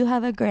 So you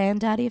have a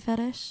granddaddy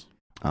fetish?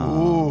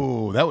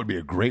 Ooh, that would be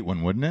a great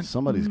one, wouldn't it?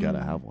 Somebody's got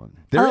to have one.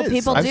 There Oh, is.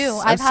 people do.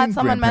 I've had seen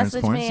someone grandparents'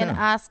 message porn, me and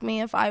yeah. ask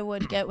me if I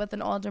would get with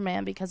an older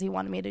man because he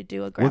wanted me to do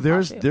a Well,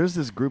 grandpa shoot. there's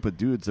this group of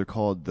dudes. They're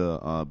called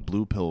the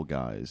Blue Pill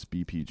Guys,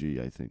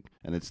 BPG, I think,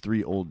 and it's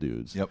 3 old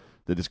dudes. Yep.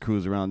 That just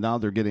cruise around. Now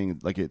they're getting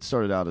like it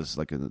started out as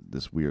like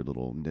this weird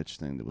little niche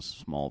thing that was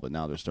small, but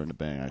now they're starting to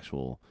bang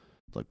actual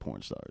like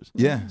porn stars.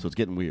 Yeah. So it's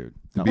getting weird.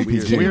 The Not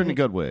BPG. weird in a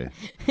good way.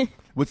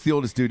 What's the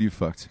oldest dude you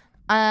fucked?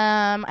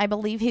 I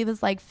believe he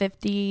was like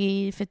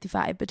 50,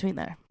 55 between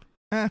there.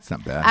 That's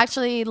not bad.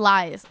 Actually,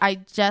 lies.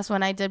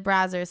 When I did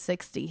Brazzers,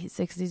 60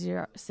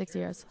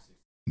 years.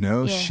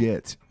 No Yeah.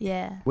 shit.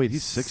 Yeah. Wait,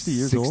 he's 60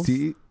 years old?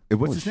 60? What's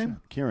Holy his name?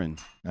 shit. Kieran.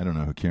 I don't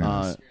know who Kieran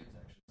is.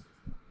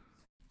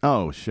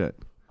 Oh, shit.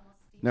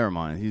 Never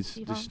mind. He's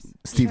Steve just... Holmes?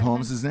 Steve Sure.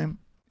 Holmes' his name?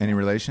 Any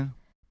relation?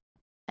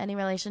 Any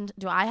relation?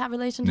 Do I have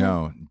relation to him?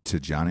 No, to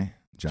Johnny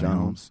John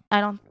Holmes.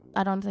 I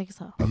don't think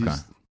so. Okay.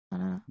 I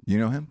don't know. You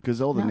know him?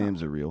 Because all the No.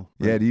 names are real.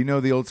 Yeah. Do you know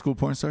the old school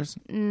porn stars?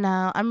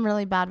 No, I'm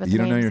really bad with You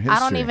don't know names. your I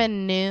don't history.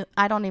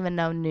 even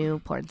know new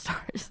porn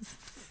stars.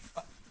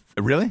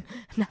 Really?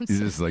 No, I'm You're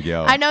so- just like,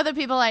 yo. I know the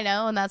people I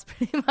know, and that's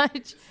pretty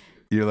much.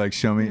 You're like,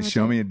 show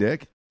me a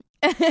dick.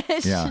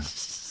 Yeah.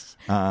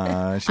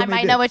 I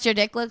might know what your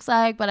dick looks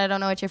like, but I don't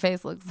know what your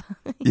face looks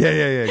like. Yeah,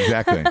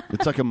 exactly.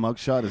 It's like a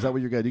mugshot. Is that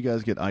what you guys? You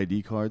guys get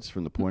ID cards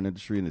from the porn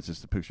industry, and it's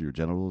just a picture of your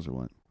genitals, or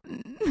what?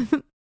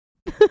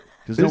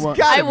 Because There's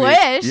gotta I be.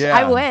 wish. Yeah.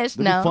 I wish. That'd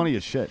be No. funny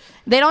as shit.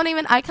 They don't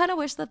even. I kind of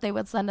wish that they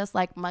would send us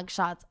like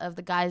mugshots of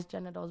the guys'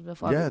 genitals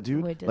before. Yeah, we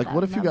dude. did Like, that.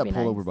 what if you That got would be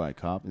pulled nice. over by a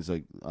cop? And he's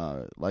like,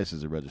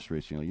 license and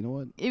registration. You know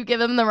what? You give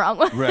them the wrong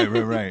one.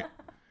 Right.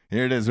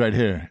 Here it is right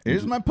here.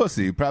 Here's my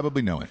pussy. You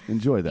probably know it.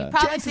 Enjoy that.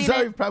 Probably Chances seen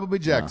are it. you've probably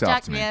jacked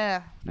off to me.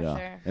 Yeah, for Yeah.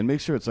 sure. And make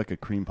sure it's like a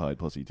cream pied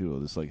pussy,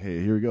 too. It's like,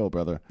 hey, here we go,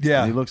 brother.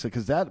 Yeah. And he looks like,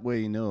 because that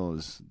way he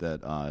knows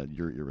that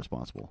you're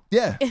irresponsible.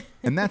 Yeah.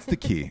 And that's the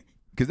key.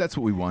 Because that's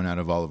what we want out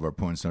of all of our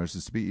porn stars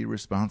is to be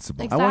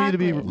irresponsible. Exactly. I want you to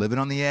be Living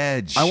on the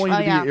edge. I want you Oh,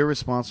 to yeah. be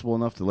irresponsible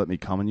enough to let me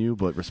come on you,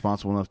 but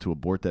responsible enough to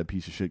abort that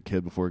piece of shit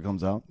kid before it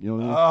comes out. You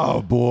know what I mean?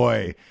 Oh,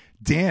 boy.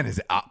 Dan is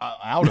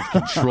out of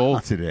control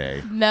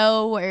today.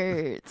 No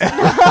words.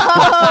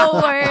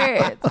 No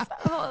words.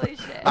 Holy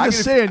shit. I'm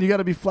just saying, you got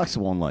to be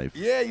flexible in life.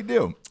 Yeah, you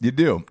do. You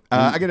do.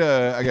 I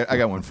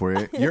got one for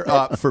you. You're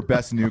up for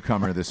Best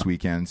Newcomer this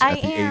weekend I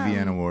at the am.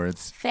 AVN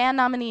Awards. Fan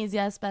nominees,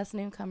 yes, best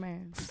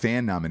newcomer.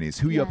 Fan nominees.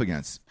 Who you up Yes.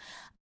 against?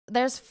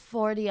 There's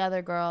 40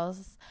 other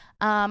girls.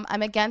 I'm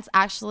against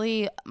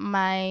actually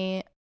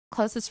my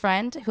closest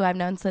friend who I've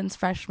known since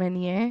freshman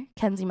year,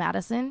 Kenzie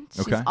Madison.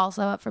 She's Okay.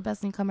 also up for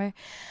best newcomer.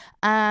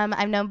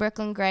 I've known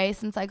Brooklyn Gray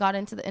since I got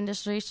into the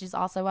industry. She's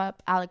also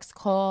up. Alex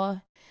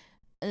Cole.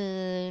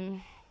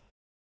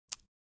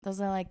 Those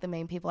are like the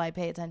main people I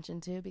pay attention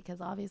to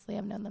because obviously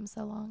I've known them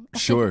so long.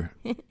 Sure.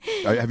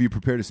 Have you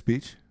prepared a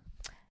speech?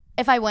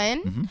 If I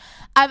win, Mm-hmm.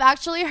 I've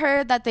actually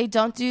heard that they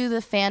don't do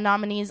the fan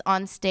nominees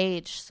on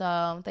stage.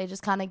 So they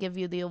just kind of give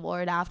you the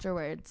award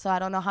afterwards. So I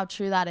don't know how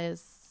true that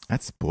is.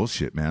 That's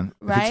bullshit, man.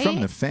 If Right? it's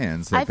from the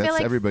fans, I like feel that's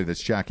like- everybody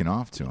that's jacking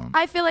off to them.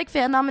 I feel like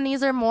fan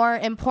nominees are more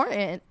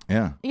important.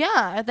 Yeah.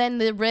 Yeah, than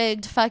the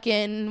rigged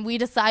fucking we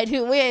decide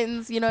who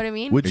wins. You know what I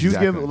mean? Would you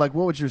Exactly. give, like,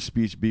 what would your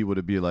speech be? Would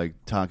it be like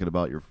talking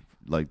about your,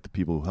 like, the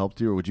people who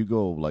helped you, or would you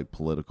go like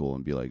political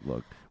and be like,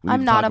 look, we need I'm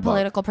to not talk a about-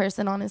 political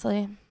person,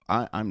 honestly.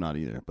 I'm not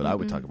either, but I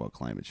would talk about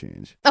climate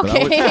change. But I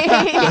would- Okay.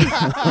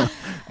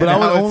 But I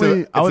would How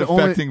only, I would it's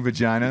only, affecting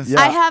vaginas. Yeah.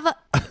 I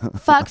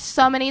have fucked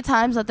so many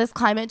times that this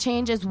climate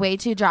change is way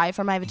too dry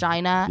for my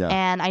vagina, Yeah.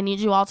 and I need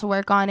you all to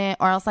work on it,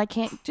 or else I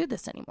can't do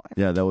this anymore.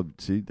 yeah, that would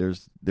see. Therein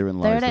There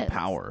lies it the is.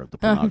 power of the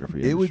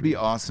pornography. It would be industry.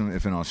 awesome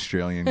if an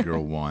Australian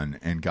girl won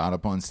and got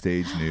up on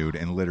stage nude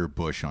and lit her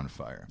bush on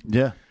fire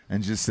Yeah.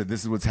 and just said,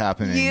 "This is what's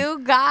happening." You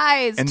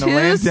guys, and the too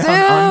land soon.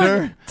 down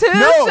under. Too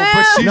no, soon.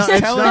 but she's No, it's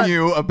telling not-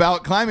 you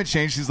about climate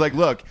change. She's like,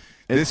 "Look,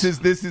 this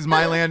is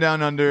my land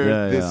down under.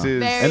 Yeah, this yeah.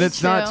 is Very And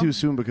it's not true. too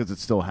soon because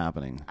it's still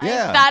happening.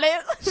 yeah.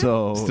 That is.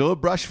 So still a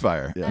brush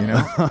fire. Yeah. You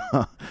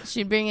know,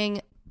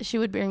 She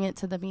would bring it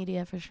to the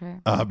media for sure.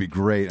 it'd be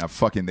great.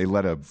 They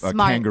let a Smart.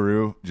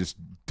 kangaroo just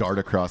dart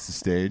across the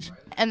stage.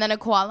 And then a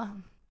koala.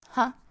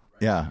 Huh?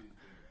 Yeah.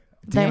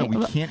 They- Deanna,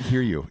 we can't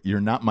hear you.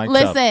 You're not mic'd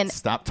Listen, up.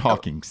 Stop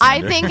talking.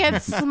 I Sander. think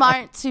it's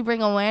smart to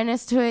bring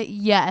awareness to it.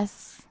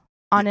 Yes.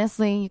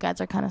 Honestly, you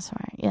guys are kind of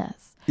smart.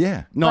 Yes.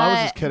 Yeah. no, I was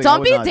But just kidding. I don't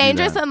would be not do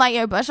dangerous that. and light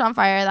your bush on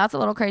fire. That's a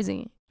little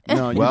crazy.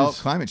 No, you Well,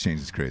 just- climate change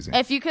is crazy.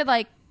 If you could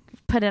like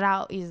put it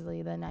out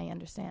easily, then I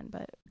understand.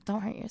 But don't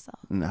hurt yourself.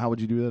 and how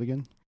would you do that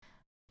again?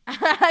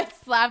 I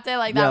slapped it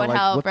like that Yeah, would like,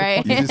 help, what the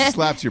right? You just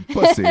slapped your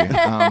pussy.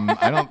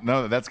 I don't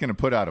know that that's going to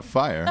put out a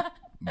fire,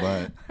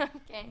 but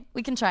Okay,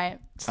 we can try it.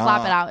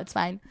 Slap it out. It's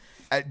fine.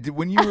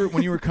 when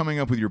you were coming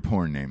up with your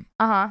porn name,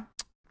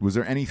 was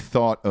there any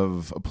thought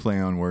of a play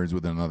on words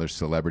with another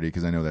celebrity?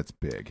 Because I know that's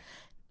big.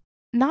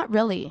 Not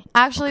really.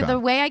 Actually, Okay. the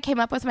way I came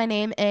up with my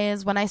name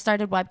is when I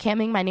started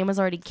webcamming, my name was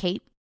already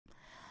Kate.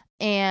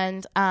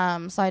 And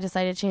so I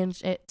decided to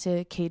change it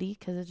to Katie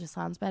because it just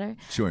sounds better.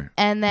 Sure.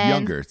 And then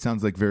Younger. It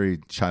sounds like very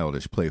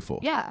childish, playful.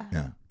 Yeah.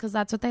 Yeah. Because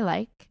that's what they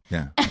like.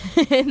 Yeah.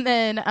 And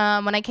then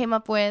when I came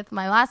up with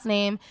my last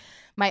name,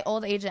 my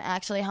old agent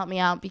actually helped me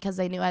out because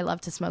they knew I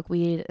love to smoke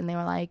weed. And they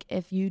were like,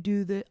 if you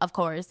do the, of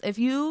course, if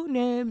you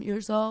name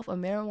yourself a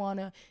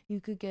marijuana, you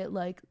could get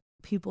like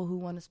people who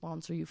want to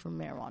sponsor you for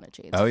marijuana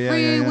chains. Oh, yeah.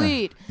 Free yeah.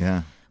 weed.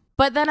 Yeah.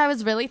 But then I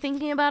was really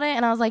thinking about it,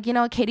 and I was like, you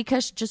know, Katie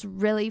Kush just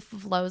really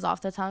flows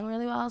off the tongue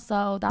really well,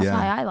 so that's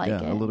why I like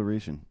it.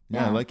 Alliteration.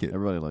 Yeah, I like it.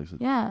 Everybody likes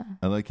it. Yeah,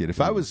 I like it. If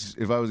I was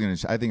gonna,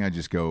 I think I'd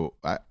just go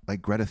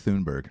like Greta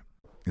Thunberg.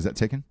 Is that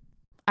taken?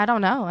 I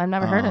don't know. I've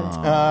never heard of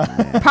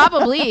it.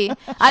 Probably.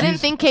 I didn't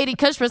think Katie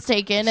Kush was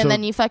taken, and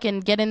then you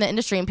fucking get in the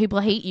industry and people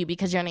hate you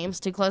because your name's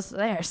too close to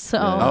theirs. So,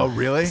 Oh,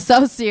 really?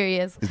 So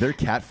serious. Is there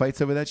cat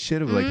fights over that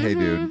shit? Of like, hey,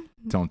 dude,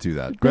 don't do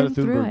that. Greta Been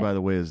through Thunberg, it. by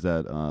the way, is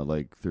that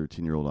like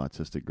 13-year-old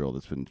autistic girl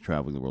that's been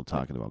traveling the world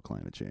talking about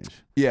climate change.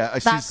 Yeah,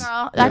 That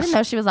girl, I didn't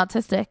know she was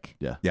autistic.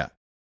 Yeah. Yeah.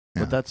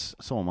 But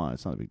so am I.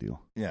 It's not a big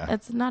deal. Yeah.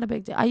 It's not a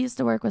big deal. I used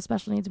to work with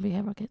special needs and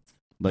behavioral kids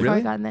Like, before I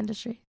Really? got in the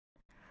industry.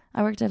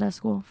 I worked at a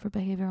school for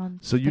behavioral and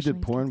So you special did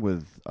needs porn kids.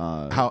 with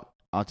How?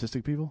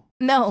 autistic people?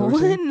 No,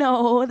 Thursday?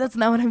 no, that's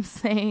not what I'm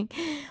saying.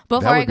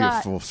 Before That would I be a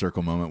got full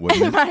circle moment,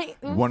 wouldn't it? right.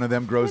 One of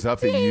them grows up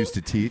that you used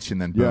to teach,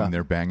 and then boom, Yeah.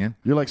 they're banging.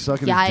 You're like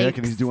sucking his dick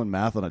and Yikes. he's doing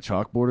math on a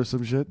chalkboard or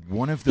some shit?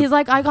 One of the He's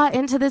like, I got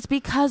into this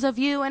because of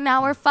you, and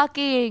now we're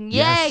fucking. Yay!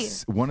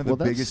 Yes, one of the Well,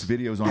 that's biggest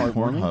videos on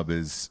heartwarming. Pornhub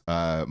is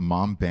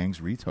mom bangs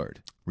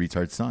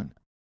retard's son.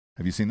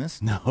 Have you seen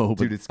this? No, but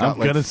Dude, it's got I'm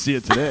like going to see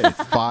it today.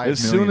 5 As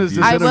soon million as views.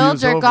 this I interview will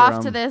is jerk over, off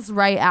I'm- to this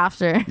right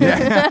after.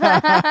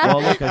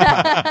 Well, look,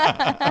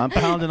 I'm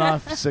pounding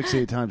off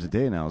 6-8 times a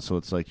day now, so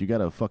it's like you got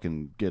to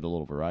fucking get a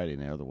little variety in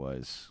there,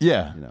 otherwise,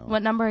 Yeah. you know.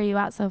 What number are you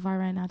at so far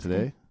right now?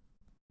 Today?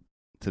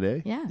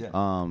 Yeah.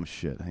 Yeah.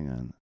 Shit, hang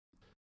on.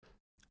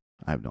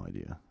 I have no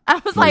idea. I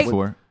was like,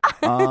 4.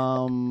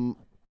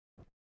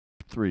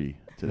 3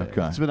 today.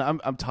 Okay. It's been,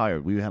 I'm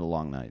tired. We had a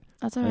long night.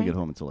 that's I all didn't get right.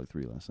 home until like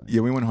 3 last night.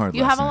 Yeah, we went hard.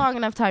 You last have a night. long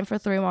enough time for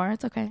 3 more.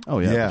 It's okay. Oh,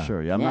 yeah, Yeah. for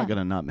sure. Yeah, I'm Yeah. not going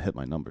to not hit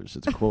my numbers.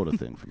 It's a quota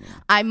thing for me.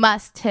 I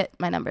must hit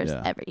my numbers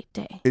Yeah. every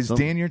day. Is So-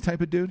 Dan your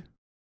type of dude?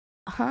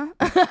 Huh?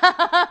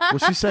 Well,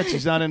 she said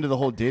she's not into the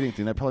whole dating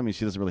thing. That probably means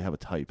she doesn't really have a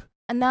type.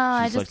 No,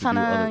 I She just likes to do kind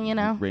other of, you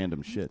know,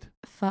 random shit.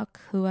 fuck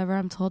whoever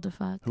I'm told to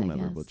fuck.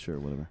 Whomever, I guess. but sure,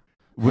 whatever.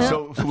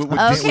 So with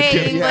Dan-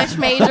 Okay, yeah. English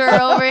major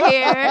over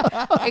here.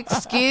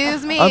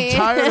 Excuse me. I'm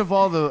tired of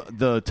all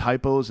the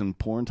typos and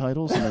porn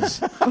titles. And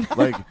it's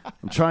like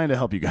I'm trying to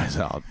help you guys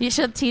out. You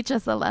should teach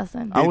us a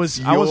lesson. I was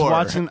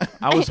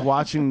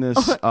watching this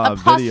video.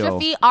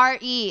 Apostrophe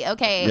R-E.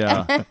 Okay.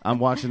 Yeah, I'm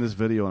watching this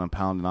video and I'm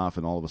pounding off,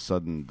 and all of a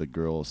sudden the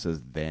girl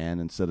says "than"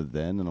 instead of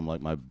 "then," and I'm like,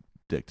 my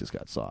dick just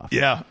got soft.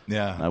 Yeah, And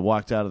yeah. I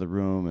walked out of the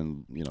room,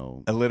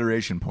 and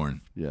Alliteration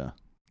porn. yeah.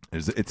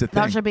 It's a thing.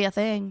 That should be a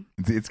thing.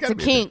 It's got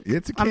It's a kink.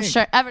 It's a kink. I'm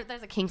sure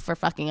there's a kink for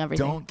fucking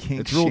everything. Don't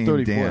kink It's Rule shame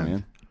 34, Dan.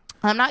 man.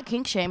 I'm not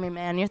kink shaming,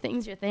 man. Your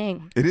thing's your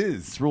thing. It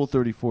is. It's Rule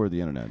 34 of the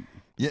internet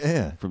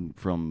Yeah. from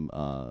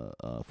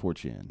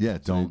 4chan. Yeah,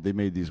 So don't- they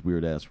made these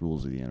weird ass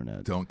rules of the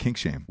internet. Don't kink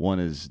shame. One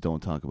is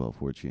don't talk about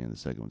 4chan. The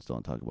second one's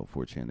don't talk about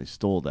 4chan. They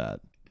stole that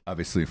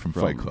Obviously from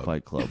from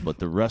Fight Club. But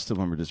the rest of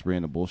them are just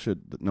random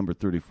bullshit. The number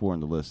 34 on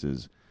the list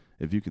is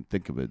if you can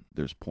think of it,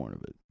 there's porn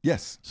of it.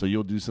 Yes. So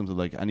you'll do something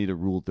like, I need a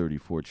Rule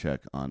 34 check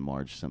on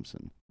Marge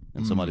Simpson.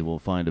 And somebody will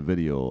find a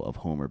video of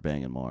Homer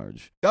banging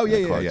Marge. Oh, in a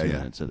yeah, cartoon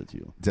yeah. And send it to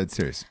you. Dead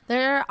serious.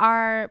 There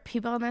are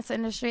people in this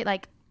industry,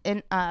 like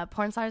in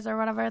porn stars or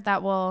whatever,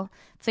 that will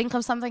think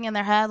of something in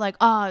their head like,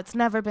 oh, it's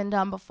never been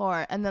done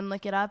before, and then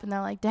look it up and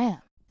they're like, damn,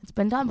 it's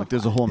been done Like before.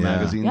 there's a whole Yeah.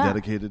 magazine Yeah.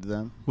 dedicated to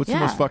them. What's the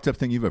Yeah. most fucked up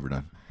thing you've ever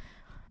done?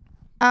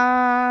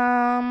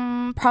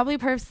 Probably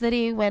Perf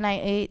City when I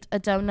ate a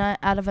donut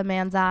out of a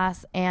man's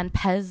ass and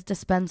Pez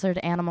dispensered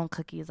animal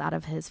cookies out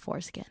of his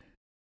foreskin.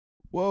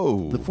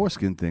 Whoa. The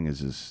foreskin thing is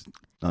just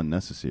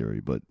unnecessary,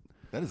 but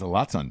That is a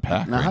lot to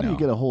unpack. now right how do you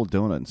get a whole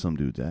donut in some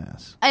dude's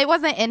ass? It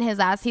wasn't in his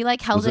ass. He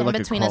like held Was it it in like a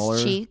between collar?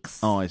 his cheeks.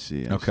 Oh, I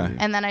see. I Okay. see.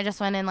 And then I just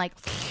went in like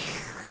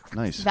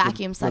Nice.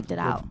 vacuum sucked it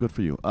out. Good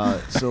for you.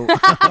 So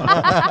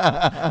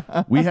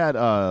we had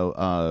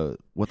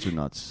what's her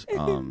nuts?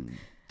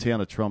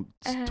 Tiana Trump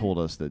told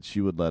us that she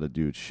would let a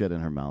dude shit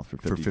in her mouth for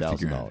For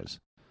 $50,000.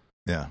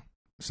 Yeah.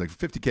 It's like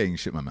 50K, you can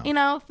shit in my mouth. You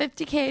know,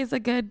 $50K is a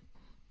good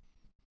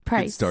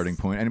price. Good starting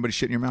point. Anybody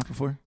shit in your mouth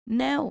before?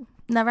 No.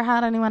 Never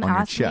had anyone On your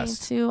ask me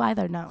chest? to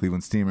either. No.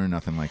 Cleveland Steamer,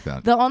 nothing like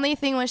that. The only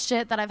thing with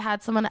shit that I've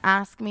had someone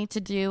ask me to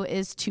do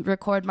is to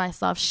record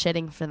myself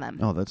shitting for them.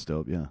 Oh, that's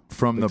dope. Yeah.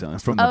 From Big the time.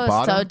 from the Oh,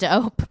 bottom. so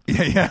dope.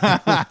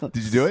 Yeah.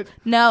 Did you do it?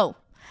 No.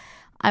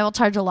 I will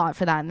charge a lot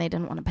for that, and they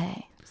didn't want to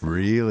pay.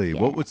 Really?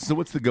 Yeah. What's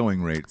the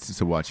going rate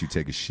to watch you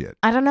take a shit?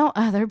 I don't know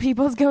other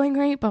people's going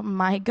rate, but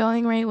my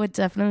going rate would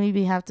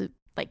definitely have to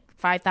like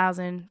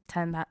 5,000,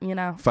 10,000, you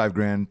know.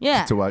 $5,000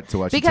 Yeah. to watch you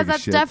Because take a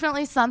that's shit.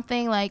 definitely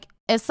something like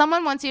if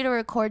someone wants you to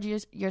record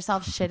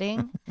yourself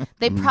shitting,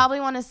 they probably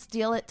want to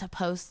steal it to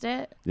post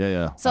it. Yeah,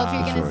 yeah. So if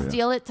you're going to Sure, yeah.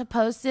 steal it to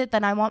post it,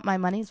 then I want my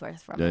money's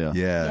worth from Yeah, it.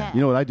 yeah. Yeah. Yeah.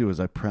 You know what I do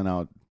is I print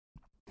out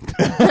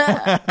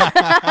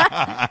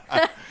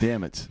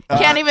Damn it.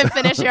 Can't even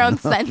finish your own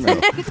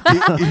sentence.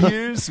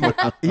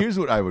 Here's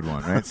what I would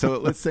want, right? So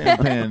let's say I'm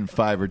paying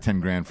 $5 or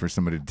 $10 for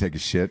somebody to take a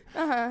shit.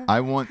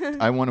 I want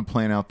to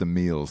plan out the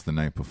meals the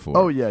night before.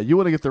 Oh yeah, you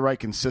want to get the right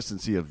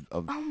consistency of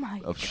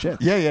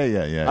shit.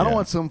 Yeah. I don't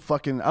want some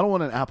fucking. I don't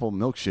want an apple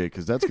milkshake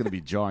because that's going to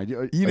be jarring.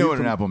 You know what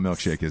an apple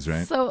milkshake is,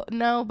 right? So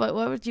no, but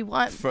what would you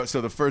want? So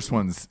the first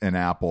one's an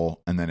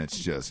apple, and then it's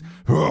just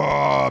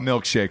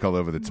milkshake all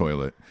over the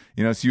toilet.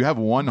 You know, so you have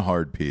one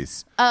hard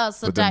piece. Oh,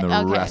 so but then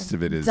the rest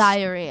of it is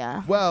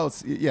diarrhea. Well,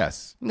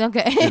 yes.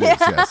 Okay. It is,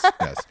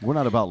 yes. We're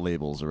not about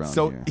labels around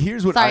So here.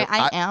 here's what Sorry,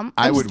 I am.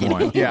 I I'm would just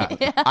want. kidding.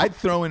 Yeah. I'd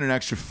throw in an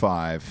extra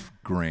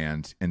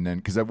 $5,000, and then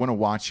because I want to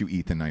watch you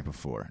eat the night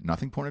before.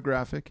 Nothing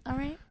pornographic. All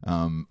right.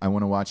 I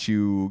want to watch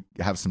you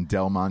have some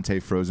Del Monte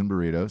frozen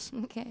burritos.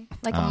 Okay.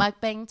 Like a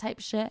mukbang type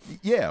shit.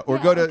 Yeah, or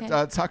go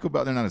to Taco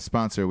Bell. They're not a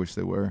sponsor. I wish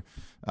they were.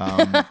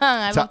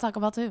 I love Taco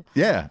Bell too.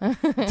 Yeah,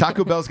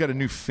 Taco Bell's got a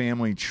new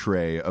family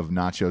tray of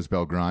nachos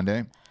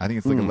Belgrande. I think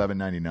it's like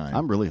 $11.99.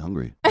 I'm really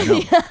hungry.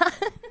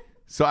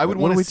 So I would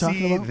What want are to we see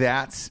talking about?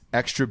 that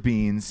extra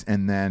beans,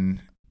 and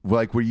then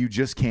like where you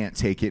just can't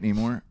take it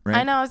anymore. Right?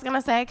 I know. I was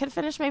gonna say I could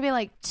finish maybe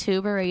like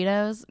 2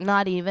 burritos,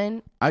 not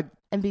even,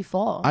 and be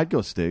full. I'd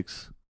go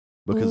steaks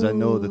because I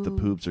know that the Ooh.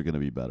 poops are going to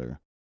be better.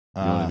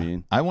 You know what I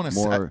mean? I want to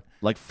More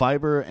like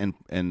fiber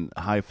and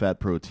high fat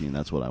protein.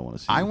 That's what I want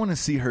to see. I want to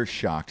see her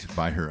shocked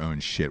by her own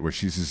shit, where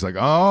she's just like,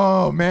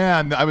 "Oh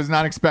man, I was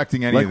not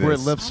expecting any like of where it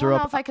this." lifts I don't her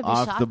know up if I could be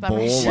off shocked the by my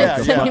bowl shit like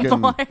a fucking.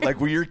 anymore.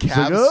 Like where your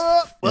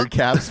like,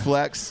 calves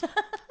flex,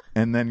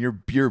 and then you're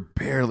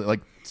barely like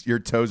your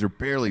toes are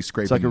barely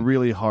scraping. It's like a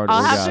really hard.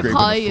 I'll have to Scraping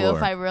call the you floor.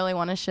 if I really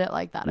want to shit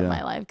like that in Yeah.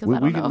 my life. Because We I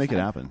don't know can make if it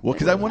I- happen. Well,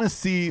 because I want to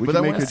see, We but can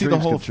I make want to your see the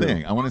dreams whole come true.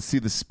 thing. I want to see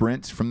the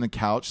sprint from the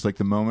couch, like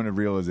the moment of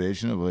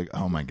realization of like,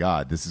 oh my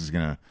god, this is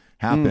gonna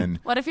happen.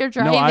 What if you're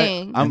No,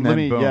 driving? And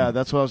then boom. yeah,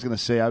 that's what I was gonna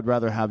say. I'd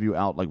rather have you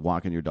out like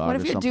walking your dog. What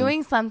if or you're something.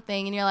 doing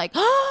something and you're like,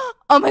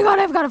 oh my god,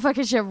 I've got to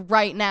fucking shit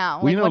right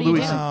now. Well, Like, you know, what do you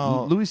Louis, do?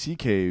 Wow. Louis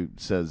C.K.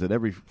 says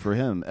that for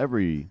him,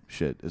 every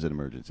shit is an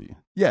emergency,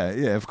 Yeah,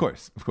 of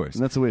course. and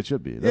that's the way it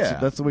should be.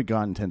 That's the way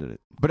God intended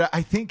it. But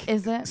I think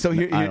Is it? So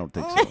here, I don't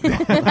think so.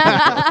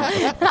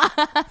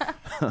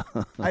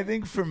 I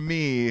think for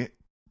me,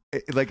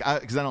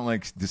 because I don't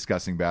like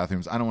discussing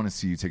bathrooms. I don't want to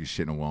see you take a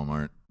shit in a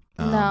Walmart.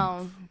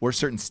 No. Or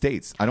certain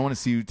states. I don't want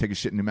to see you take a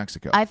shit in New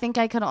Mexico. I think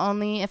I could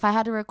only, if I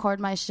had to record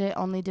my shit,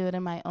 only do it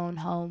in my own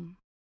home.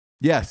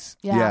 Yes.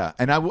 Yeah. Yeah.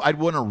 And I'd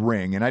want a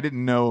ring, and I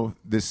didn't know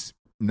this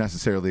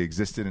necessarily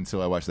existed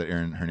until I watched that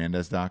Aaron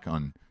Hernandez doc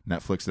on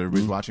Netflix that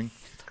everybody's watching.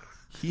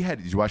 Did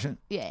you watch it?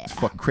 Yeah. It's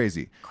fucking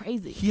crazy.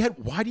 Crazy.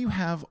 Why do you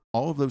have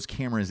all of those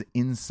cameras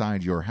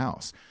inside your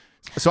house?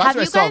 So Have after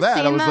I you saw guys that,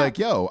 I seen was that? like,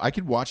 yo, I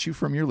could watch you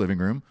from your living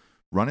room,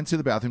 run into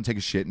the bathroom, take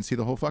a shit, and see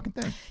the whole fucking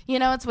thing. You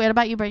know what's weird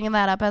about you bringing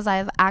that up is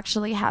I've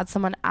actually had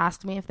someone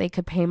ask me if they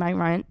could pay my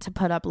rent to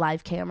put up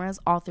live cameras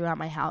all throughout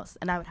my house,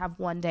 and I would have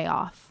one day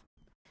off.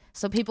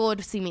 So people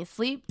would see me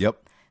sleep. Yep.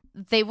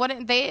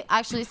 They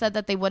actually said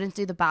that they wouldn't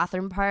do the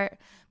bathroom part,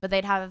 but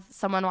they'd have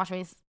someone watch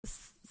me.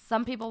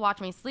 Some people watch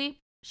me sleep,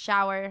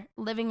 shower,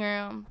 living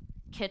room,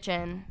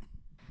 kitchen,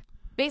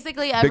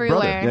 basically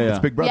everywhere. Yeah, It's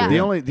Big Brother. Yeah. The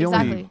only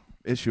Exactly.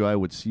 issue I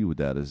would see with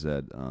that is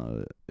that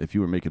if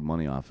you were making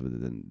money off of it,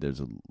 then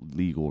there's a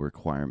legal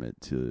requirement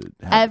to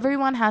have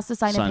Everyone has to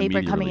sign a paper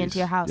media coming release. into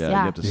your house. Yeah, Yeah.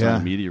 you have to sign Yeah.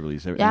 a media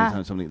release every Yeah.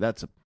 anytime somebody.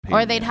 That's a pain Or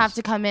in the they'd have ass.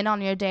 to come in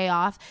on your day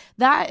off.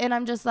 And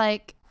I'm just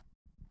like,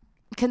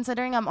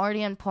 considering I'm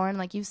already in porn,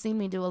 like you've seen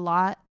me do a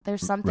lot,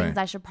 there's some things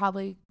Right. I should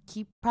probably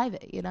keep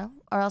private, you know?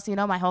 Or else you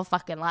know my whole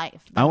fucking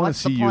life. I want to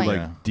What's the see you point? like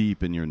Yeah.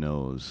 deep in your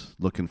nose,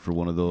 looking for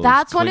one of those.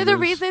 That's one of the clingers.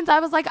 reasons I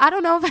was like, I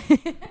don't know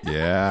if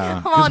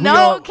Yeah. Oh, we no,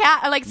 all-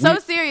 cat. Like, so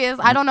serious.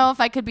 I don't know if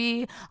I could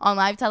be on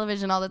live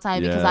television all the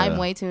time because Yeah. I'm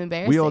way too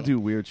embarrassing. We all do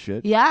weird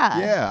shit. Yeah.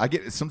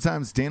 Yeah,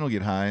 sometimes Dan will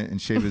get high and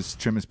trim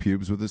his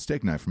pubes with a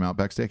steak knife from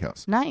Outback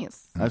Steakhouse.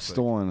 Nice. I've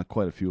stolen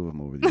quite a few of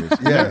them over the years.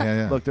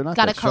 Yeah. Look, they're not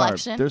Got that a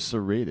collection? sharp. They're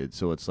serrated,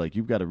 so it's like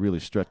you've got to really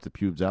stretch the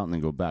pubes out and then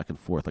go back and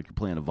forth like you're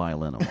playing a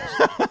violin almost.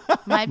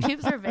 My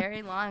pubes are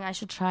very long. I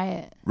should try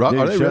it. Are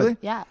Yeah, they sure. really?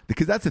 Yeah.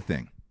 Because that's a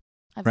thing.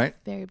 I've Right?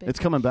 Very big. It's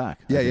coming back.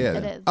 Yeah.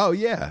 It is. Oh,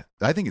 yeah.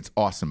 I think it's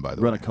awesome, by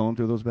the Run way. a comb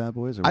through those bad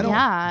boys? Or I don't-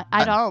 Yeah.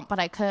 I don't, but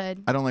I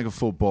could. I don't like a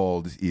full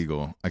bald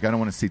eagle. Like, I don't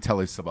want to see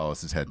Telly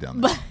Savalas' head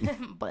down there.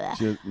 Blech.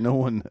 See, no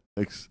one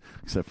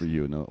except for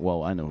you. No,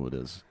 well, I know who it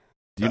is.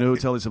 Do you know who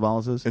Telly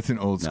Savalas is? It's an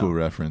old school No.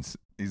 reference.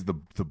 He's the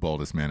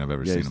baldest man I've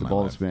ever Yeah, seen he's in the my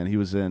baldest life. man. He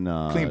was in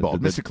Clean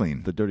bald, Mr.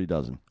 Clean. The Dirty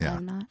Dozen. Yeah.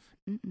 I'm not.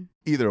 Mm-mm.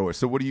 Either or.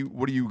 So what are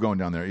you going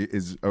down there?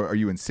 Are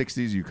you in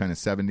 60s? Are you kind of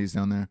 70s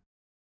down there?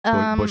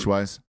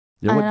 Bushwise?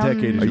 Yeah, what I don't-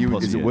 decade is Are your you?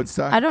 pussy Is it in?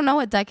 Woodstock? I don't know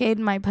what decade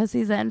my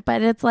pussy's in,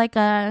 but it's like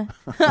a.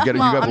 You have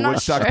I'm a not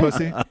Woodstock sure.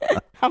 pussy?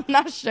 I'm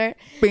not sure.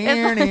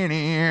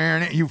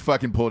 You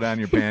fucking pull down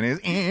your panties.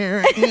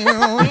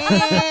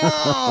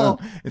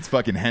 It's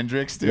fucking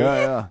Hendrix, dude.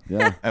 Yeah.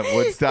 At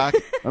Woodstock.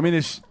 I mean,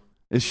 is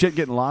shit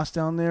getting lost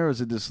down there, or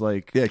is it just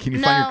like? Yeah, can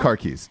you find your No. car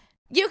keys?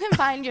 You can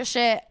find your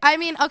shit. I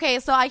mean, okay,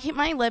 so I keep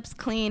my lips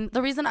clean.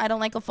 The reason I don't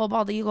like a full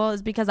bald eagle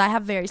is because I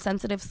have very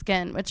sensitive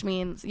skin, which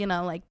means, you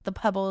know, like the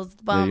pebbles,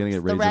 the bumps, you're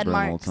gonna get the razor red burn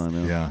all marks. the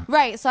time. Yeah.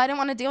 Right, so I didn't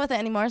want to deal with it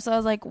anymore. So I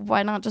was like,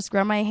 why not just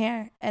grow my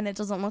hair and it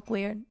doesn't look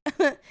weird?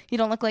 You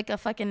don't look like a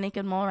fucking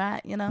naked mole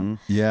rat, you know?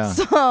 Yeah.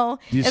 So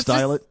Do you it's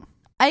style just- it?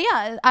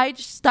 Yeah, I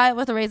just style it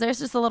with a razor. It's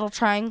just a little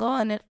triangle,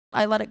 and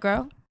I let it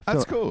grow.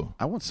 That's cool.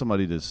 I want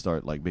somebody to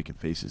start like making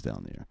faces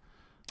down there,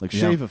 like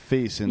Yeah. shave a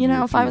face. You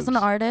know, if I was an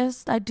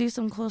artist, I'd do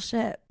some cool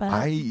shit.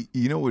 But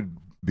You know, what would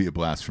be a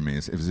blast for me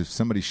is if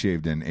somebody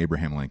shaved in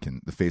Abraham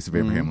Lincoln, the face of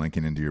Abraham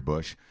Lincoln, into your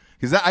bush,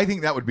 because I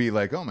think that would be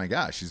like, oh my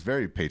gosh, she's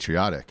very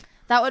patriotic.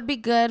 that would be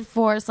good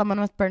for someone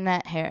with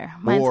brunette hair.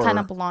 Mine's Or- kind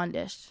of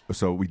blondish.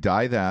 So we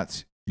dye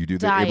that. You do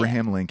the Dye it.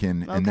 Abraham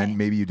Lincoln, and Okay. then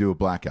maybe you do a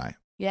black guy,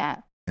 Yeah,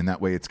 and that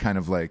way it's kind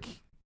of like,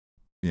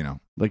 you know,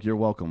 like you're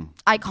welcome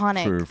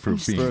iconic. for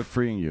being.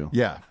 freeing you.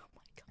 Yeah.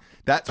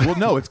 That's well,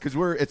 no, it's because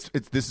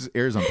this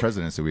airs on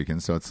Presidency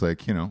Weekend, so it's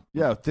like, you know,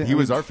 Yeah, he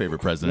was our favorite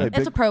president. Yeah,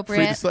 It's big- Free the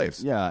appropriate.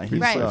 slaves. Yeah, he's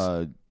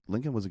Right.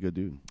 Lincoln was a good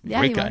dude. Yeah,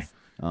 Great he guy.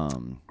 was.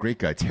 Great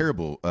guy.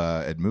 Terrible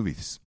at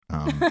movies,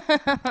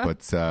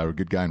 but a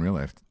good guy in real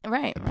life.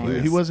 Right. He-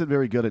 right. He wasn't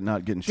very good at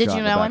not getting shot. Did you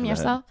in the know back him of the head.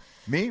 yourself?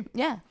 Me?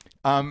 Yeah.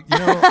 You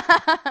know,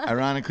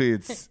 ironically,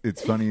 it's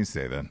funny you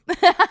say that.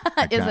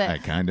 I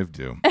kind of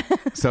do.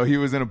 So he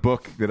was in a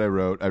book that I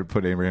wrote. I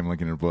put Abraham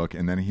Lincoln in a book,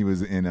 and then he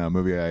was in a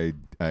movie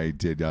I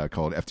did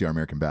called FDR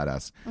American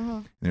Badass.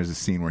 And there's a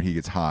scene where he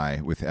gets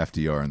high with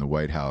FDR in the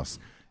White House,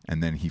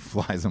 and then he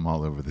flies them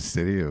all over the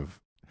city of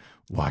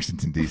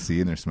Washington, D.C.,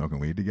 and they're smoking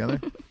weed together.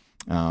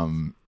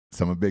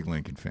 So I'm a big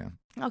Lincoln fan.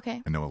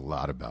 Okay. I know a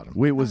lot about him.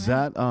 Wait, was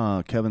that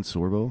Kevin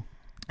Sorbo?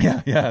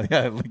 Yeah.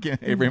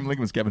 Abraham Lincoln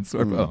was Kevin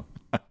Sorbo.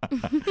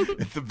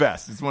 It's the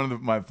best. It's one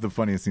of the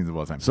funniest scenes of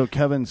all time. So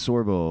Kevin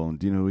Sorbo,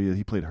 do you know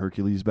he played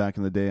Hercules back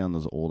in the day on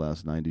those old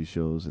ass '90s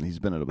shows, and he's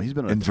been in a ton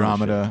of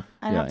Andromeda.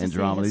 I'd have to see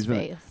Andromeda. his He's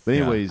been, face. but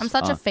anyways, I'm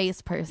such a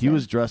face person. he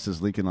was dressed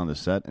as Lincoln on the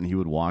set, and he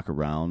would walk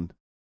around,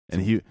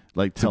 and he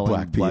like telling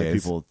black black PAs.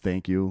 people,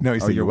 "Thank you." No, he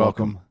or said, "You're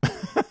welcome."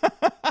 welcome.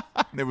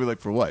 They were like,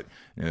 "For what?"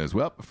 And he goes,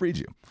 "Well, I freed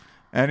you."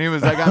 And he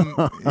was like,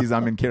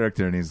 I'm in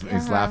character," and he's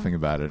laughing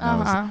about it.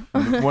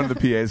 And one of the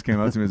PAs came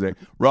up to me and was like,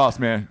 "Ross,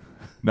 man,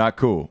 not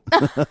cool."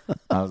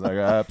 I was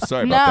like,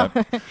 "Sorry about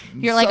that."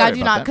 You're like, Sorry I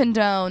do about not that.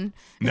 condone.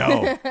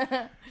 No.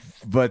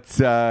 But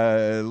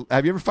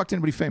have you ever fucked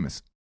anybody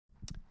famous?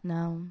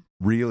 No.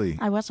 Really?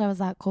 I wish I was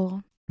that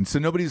cool. And so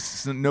nobody's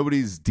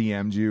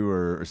DM'd you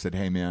or said,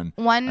 "Hey, man,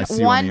 One I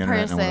see you on the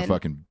internet person. and I want to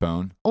fucking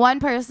bone." One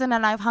person,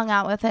 and I've hung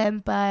out with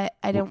him, but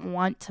I didn't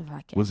want to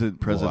fuck him. Was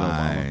it President Obama?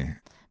 Why?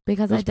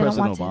 Because That I was didn't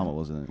President want Obama, to.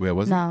 wasn't it? Wait,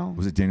 was No. it?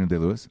 Was it Daniel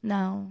Day-Lewis?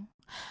 No.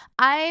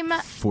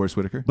 Forrest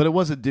Whitaker? But it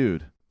was a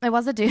dude. It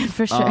was a dude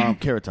for sure.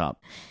 Carrot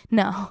Top.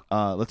 No.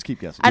 Let's keep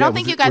guessing. I don't was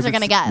think it- you guys was are it-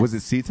 going to guess. Was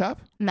it C-Top?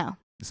 No.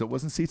 So it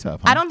wasn't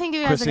C-Top, huh? I don't think you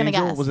guys Chris are going to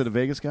Angel? guess. Was it a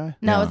Vegas guy?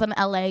 No, Yeah. it was an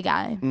LA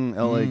guy.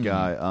 LA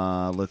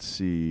guy. Let's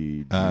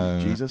see. Uh,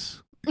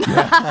 Jesus? He's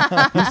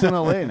in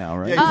LA now,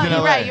 right? Yeah, Oh, he's in you're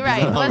LA. right. You're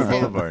He's right. on It was Hollywood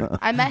him. Boulevard.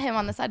 I met him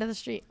on the side of the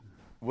street.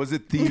 Was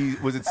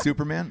it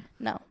Superman?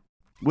 No.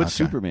 Which Okay.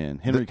 Superman?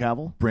 Henry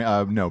Cavill?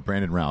 No,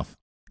 Brandon Routh.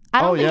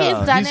 I don't think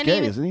he's done he's any.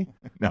 gay, isn't he?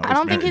 No, I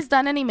don't think he's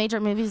done any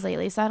major movies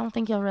lately, so I don't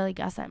think you'll really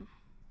guess him.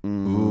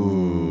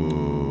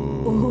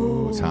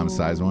 Ooh. Tom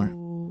Sizemore?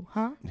 Ooh,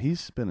 huh?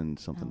 He's been in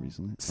something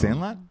recently.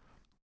 Sandlot?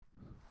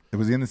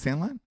 Was he in the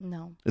Sandlot?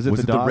 No. Is it Was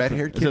the it the dog?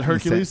 red-haired Is kid it from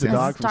Hercules, the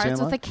Sandlot? dog from Starts with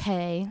Sandlot? a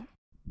K,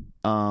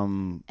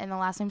 and the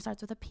last name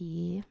starts with a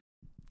P.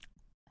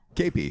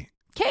 KP.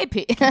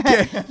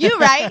 KP. You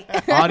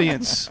right.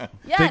 Audience,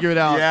 Yes. figure it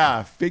out.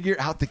 Yeah, figure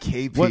out the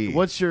KP.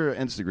 What's your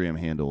Instagram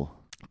handle?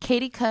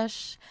 Katie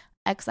Kush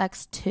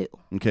XX2.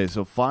 Okay,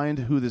 so find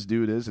who this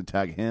dude is and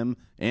tag him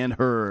and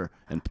her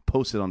and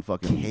post it on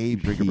fucking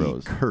KP? Drinkin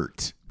Bros.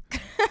 Kurt.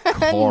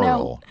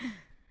 Carl.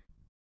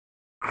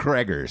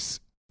 Kreggers.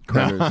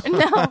 No.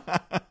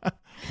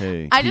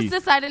 Okay. I just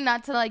decided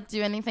not to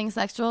do anything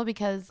sexual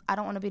because I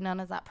don't want to be known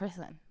as that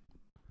person.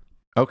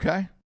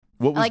 Okay.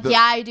 What was Yeah,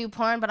 I do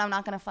porn, but I'm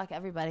not gonna fuck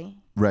everybody.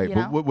 Right. You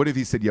But know? what if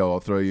he said, "Yo, I'll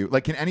throw you"?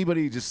 Like, can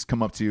anybody just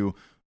come up to you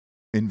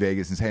in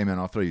Vegas and say, "Hey, man,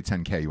 I'll throw you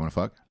 $10K. You want to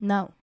fuck?"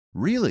 No.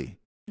 Really?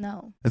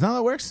 No. Is that how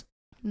that works?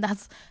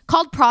 That's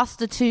called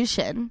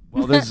prostitution.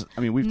 Well,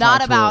 we've Not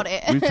talked about to,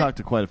 it. We've talked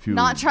to quite a few.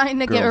 Not trying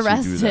to get girls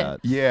who do arrested. that.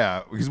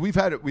 Yeah, because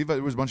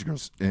there was a bunch of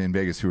girls in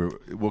Vegas who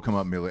will come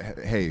up and be like,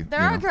 "Hey, There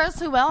are girls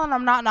who will, and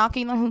I'm not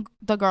knocking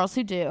the girls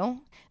who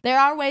do. There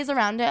are ways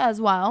around it as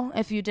well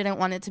if you didn't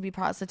want it to be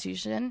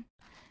prostitution,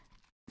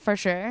 for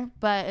sure.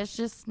 But it's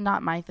just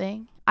not my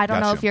thing. I don't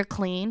know Gotcha. if you're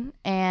clean,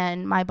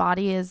 and my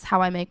body is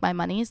how I make my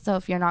money. So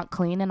if you're not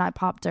clean and I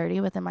pop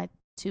dirty within my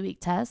 2-week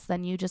test,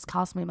 then you just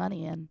cost me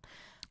money, and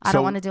I So-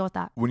 don't want to deal with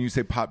that. When you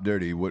say pop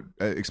dirty, what?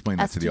 Explain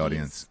that to the STDs.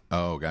 audience.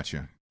 Oh,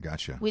 gotcha.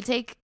 We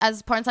take,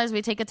 as porn stars,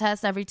 we take a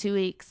test every 2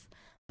 weeks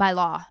by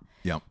law.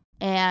 Yep.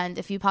 And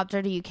if you pop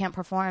dirty, you can't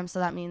perform. So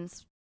that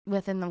means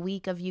within the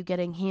week of you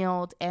getting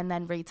healed and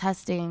then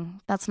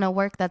retesting, that's no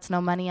work, that's no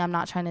money. I'm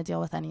not trying to deal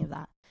with any of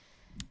that.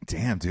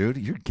 Damn, dude,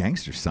 you're a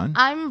gangster, son.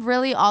 I'm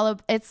really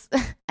it's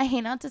I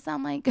hate not to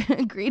sound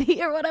like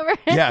greedy or whatever.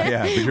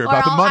 Yeah, but you're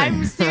about the money.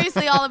 I'm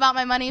seriously all about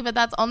my money, but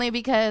that's only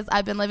because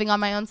I've been living on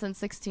my own since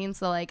 16.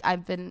 So like I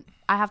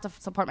have to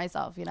support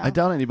myself, you know. I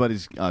doubt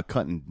anybody's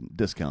cutting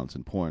discounts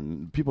in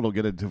porn. People don't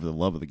get into it for the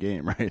love of the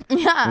game, right?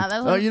 Yeah.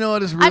 That's you know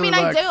what? It's really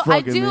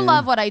I do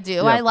love what I do.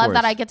 Yeah, I love course.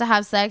 that I get to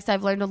have sex.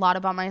 I've learned a lot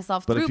about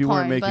myself But through if you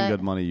porn. weren't making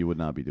good money, you would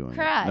not be doing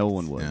Correct. it. No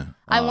one would. Yeah.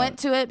 I went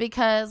to it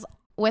because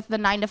with the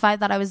 9 to 5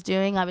 that I was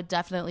doing, I would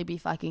definitely be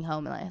fucking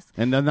homeless.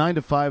 And the 9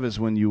 to 5 is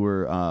when you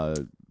were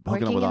hooking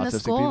Working up with in the autistic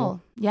school.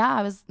 people? Yeah,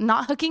 I was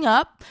not hooking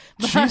up.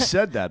 She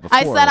said that before.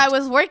 I said I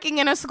was working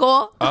in a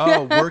school.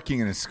 Oh, working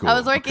in a school. I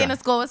was working in a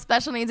school with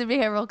special needs and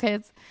behavioral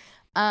kids.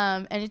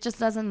 And it just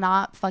doesn't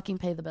not fucking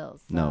pay the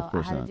bills. So No, of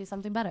course I had not. to do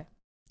something better.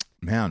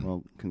 Man.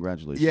 Well,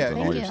 congratulations Yeah, on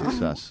thank all your you.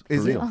 success.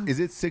 Is For it real. is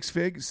it 6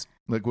 figs?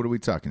 Like, what are we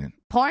talking in?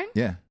 Porn?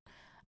 Yeah.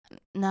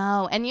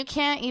 No. And you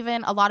can't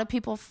even, a lot of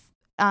people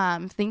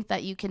think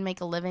that you can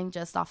make a living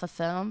just off of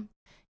film.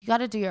 You got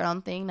to do your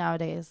own thing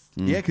nowadays.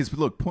 Yeah, because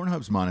look,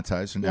 Pornhub's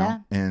monetized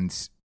now, Yeah.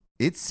 and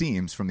it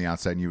seems from the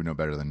outside, and you would know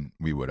better than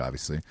we would,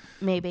 obviously,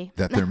 Maybe.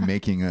 that they're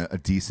making a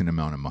decent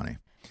amount of money.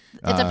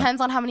 It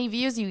depends on how many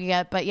views you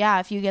get. But yeah,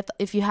 if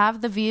you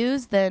have the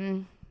views,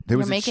 then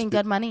you're making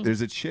good money.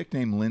 There's a chick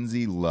named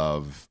Lindsay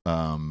Love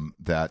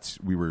that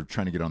we were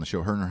trying to get on the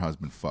show. Her and her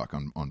husband fuck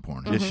on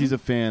porn. Yeah, she's a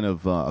fan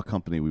of a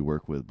company we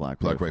work with, Black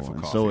Rifle.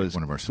 Coffee, So is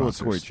one of our so is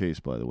sponsors. Corey Chase,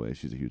 by the way.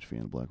 She's a huge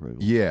fan of Black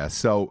Rifle. Yeah,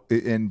 so,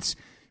 and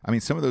I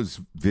mean, some of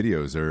those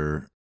videos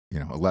are,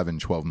 11,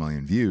 12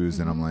 million views,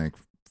 and I'm like,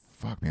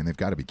 fuck, man, they've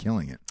got to be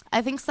killing it.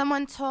 I think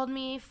someone told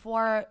me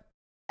for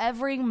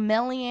every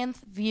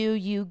millionth view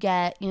you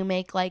get, you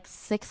make like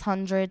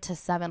 $600 to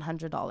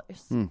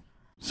 $700.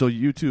 So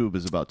YouTube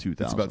is about $2,000.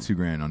 It's about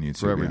 $2,000 on YouTube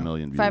for every yeah.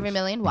 million views. For every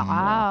million?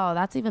 Wow,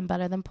 that's even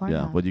better than porn.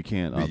 Yeah, but you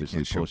can't But you obviously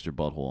can't show post your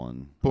butthole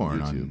on Porn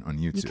YouTube. on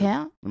YouTube. You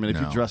can't? I mean,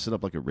 if No. you dress it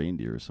up like a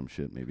reindeer or some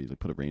shit, maybe like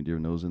put a reindeer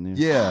nose in there.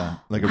 Yeah,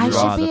 like a I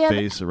draw should the be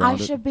face I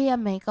around it. should be a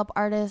makeup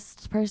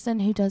artist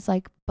person who does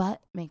like butt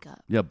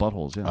makeup. Yeah,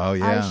 buttholes. Yeah. Oh I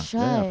yeah, should.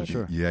 Yeah, for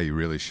sure. yeah, you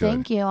really should.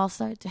 Thank you. I'll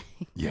start doing.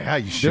 Yeah,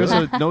 you should. There's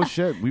a no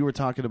shit. We were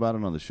talking about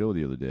it on the show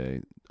the other day,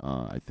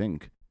 I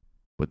think.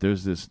 But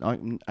there's this.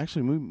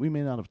 Actually, we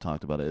may not have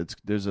talked about it.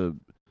 There's a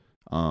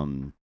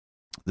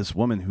this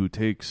woman who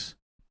takes.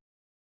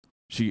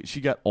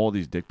 She got all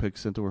these dick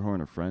pics sent to her and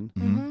her friend,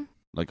 Mm-hmm.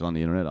 like on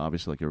the internet,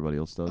 obviously, like everybody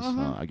else does.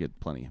 I get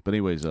plenty, but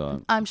anyways,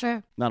 I'm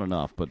sure. not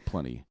enough, but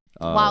plenty.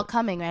 While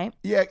coming, right?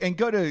 Yeah, and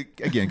go to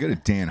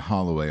Dan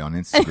Holloway on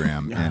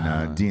Instagram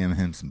and DM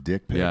him some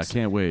dick pics. Yeah, I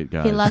can't wait,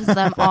 guys. He loves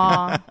them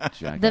all. The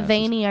Jackasses.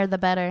 veinier, the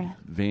better.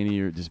 Veiny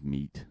or just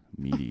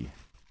meaty.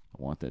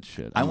 I want that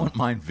shit. I want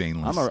mine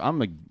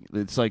veinless.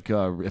 It's like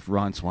if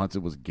Ron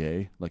Swanson was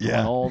gay. Like, I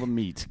want all the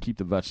meat. Keep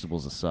the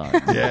vegetables aside.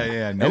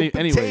 yeah. No anyways.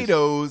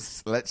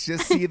 potatoes. Let's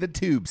just see the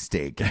tube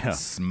steak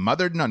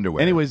smothered in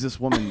underwear. Anyways, this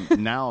woman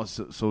now,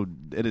 so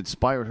it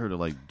inspired her to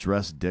like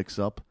dress dicks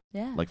up,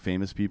 Yeah. like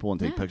famous people,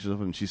 and take pictures of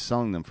them. And she's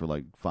selling them for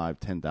like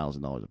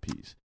 $5,000-$10,000 a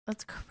piece.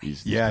 That's crazy.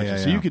 These Yeah.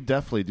 pictures. So you could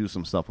definitely do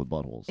some stuff with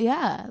buttholes.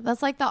 Yeah,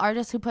 that's like the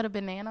artist who put a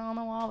banana on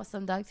the wall with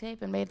some duct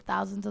tape and made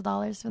thousands of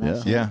dollars for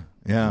that shit.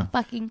 Yeah.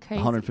 Fucking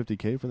crazy.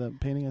 $150K for that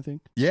painting, I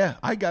think. Yeah,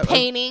 I got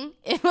Painting.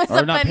 It was Or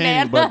a not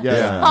banana painting, but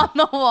yeah. on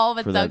the wall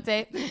with For duct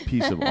that tape.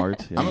 piece of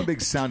art. Yeah. I'm a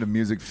big Sound of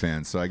Music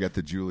fan, so I got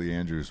the Julie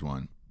Andrews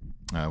one,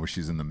 where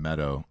she's in the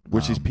meadow.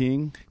 Where she's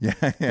peeing.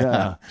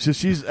 Yeah. So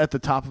she's at the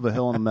top of a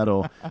hill in the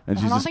meadow, and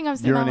she's don't just think I've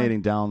seen that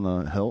urinating down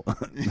the hill.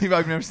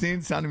 I've never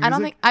seen Sound of Music. I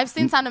don't think I've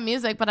seen Sound of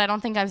Music, but I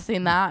don't think I've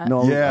seen that.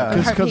 No, Yeah.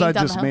 because Her peeing I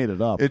down just the hill. made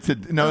it up. It's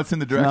in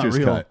the director's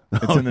real. cut.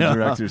 It's in the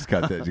director's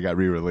cut that got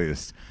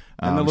re-released.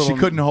 And the She little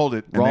couldn't hold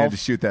it, and they had Rolf- to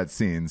shoot that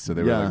scene. So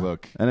they were like,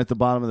 "Look, And at the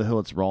bottom of the hill,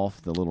 it's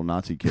Rolf, the little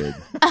Nazi kid.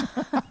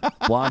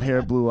 Blonde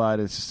hair,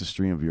 blue-eyed. It's just a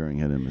stream of urine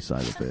hit him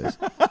beside the face.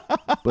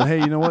 But hey,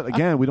 you know what?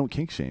 Again, we don't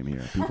kink shame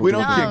here. People We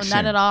don't No, kink shame.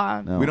 not at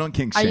all. No. we don't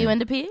kink Are shame." you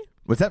into pee?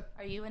 What's that?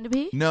 Are you into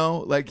pee?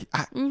 No, like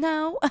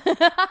No.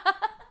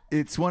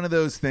 it's one of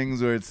those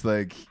things where it's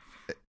like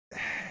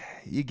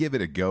you give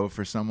it a go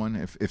for someone.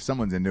 If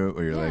someone's into it,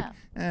 where you're like,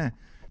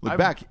 Look,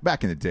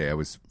 back in the day, I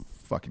was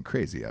fucking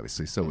crazy.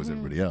 Obviously, so was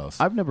everybody else.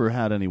 I've never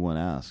had anyone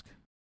ask.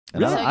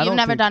 And Really? So I you've don't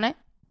never think- done it?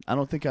 I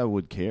don't think I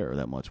would care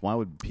that much. Why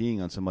would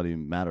peeing on somebody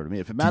matter to me?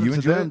 If it mattered you to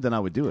enjoy them, it? then I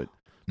would do it.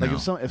 Like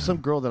No. if some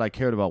girl that I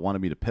cared about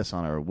wanted me to piss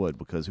on her, I would,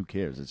 because who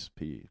cares? It's just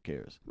pee. Who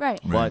cares? Right.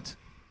 But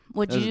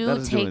Would that you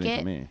doesn't do take anything it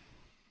for me.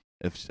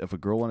 If a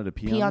girl wanted to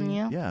Pee on me,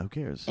 you? yeah, who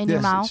cares? in your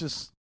It's mouth?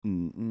 just I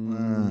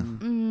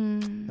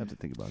have to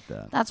think about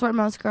that. That's where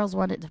most girls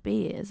want it to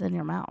be, is in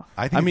your mouth.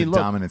 I think mean, it's a look,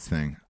 dominance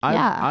thing.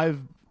 I've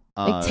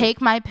Like, take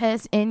my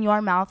piss in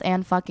your mouth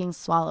and fucking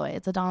swallow it.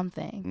 It's a Dom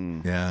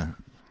thing. Yeah.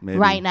 maybe,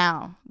 Right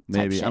now.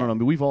 type Maybe shit. I don't know. I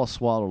mean, we've all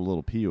swallowed a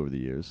little pee over the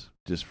years,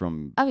 just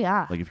from Oh,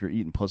 yeah. like if you're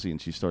eating pussy and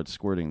she starts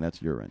squirting,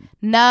 that's urine.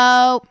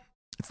 No.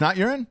 It's not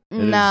urine?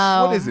 is.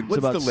 No. What is it? It's What's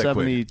about the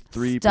liquid?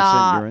 73%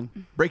 Stop. urine.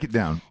 Break it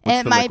down. What's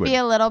It the might liquid? be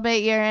a little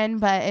bit urine,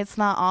 but it's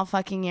not all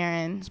fucking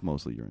urine. It's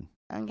mostly urine.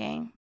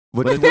 Okay.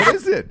 What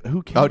is it?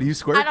 Who Oh, do you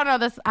squirt? I don't know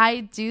this.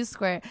 I do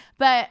squirt,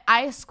 but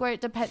I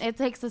squirt it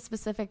takes a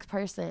specific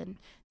person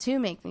to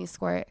make me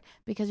squirt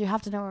because you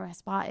have to know where my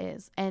spot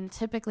is, and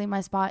typically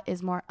my spot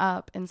is more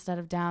up instead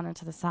of down and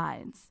to the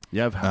sides.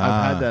 Yeah, I've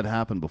had that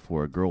happen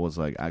before. A girl was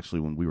like, actually,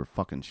 when we were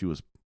fucking, she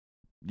was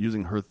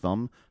using her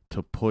thumb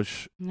to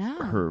push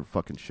her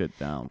fucking shit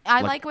down.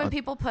 I like when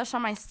people push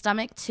on my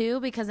stomach too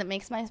because it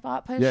makes my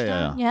spot push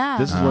down. Yeah.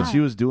 This is what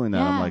she was doing.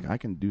 That I'm like, I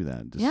can do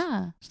that.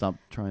 Just stop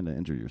trying to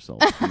injure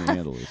yourself. You can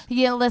handle this.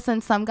 Yeah, listen,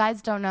 some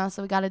guys don't know,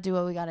 so we got to do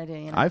what we got to do.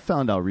 You know? I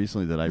found out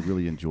recently that I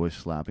really enjoy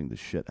slapping the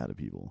shit out of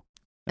people.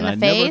 And In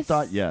the I face? never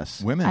thought,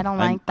 yes. Women. I don't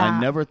like that. I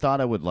never thought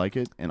I would like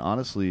it. And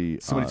honestly,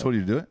 Somebody told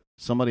you to do it?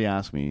 Somebody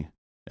asked me.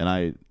 And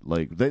I,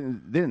 like, they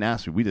didn't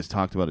ask me. We just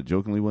talked about it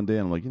jokingly one day.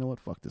 And I'm like, you know what?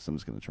 Fuck this. I'm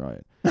just going to try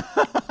it.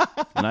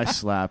 And I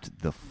slapped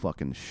the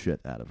fucking shit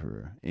out of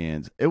her.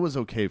 And it was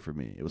okay for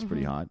me. It was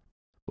pretty hot.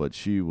 But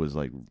she was,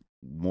 like,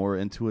 more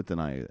into it than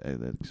I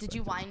expected. Did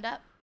you wind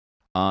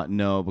up?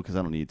 No, because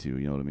I don't need to.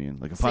 You know what I mean?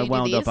 Like, if So I you do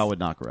wound up, these? I would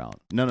knock her out.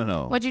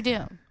 No. What'd you do?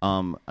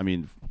 I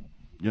mean,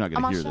 you're not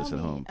going to hear this show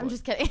at me. home. I'm but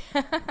just kidding.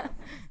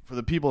 for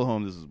the people at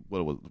home, this is what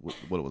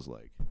it was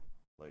like.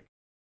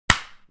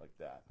 Like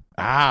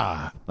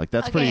that. Like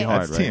that's Okay. pretty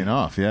hard, That's right? teeing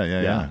off.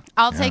 Yeah.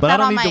 I'll take But I that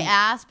don't on need my to-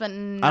 ass, but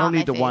not I don't my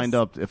need to face. wind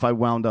up. If I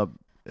wound up,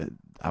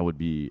 I would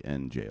be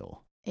in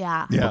jail.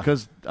 Yeah.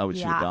 Because I would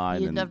should have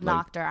died. You'd and, have like,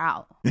 knocked her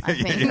out. I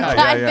think. Yeah.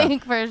 I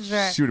think for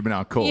sure. She would have been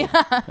out cold.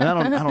 And I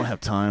don't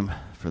have time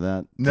for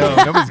that. No,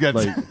 nobody's got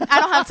Like, I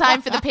don't have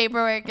time for the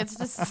paperwork. It's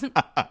just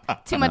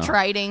too much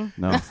writing.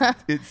 no,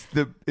 It's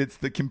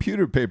the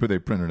computer paper they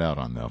printed out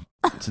on, though.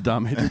 it's a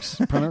dot matrix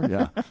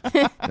printer.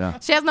 Yeah,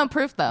 She has no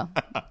proof though.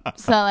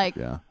 So like,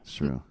 yeah, it's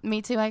true.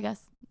 me too, I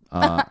guess.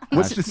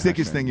 What's the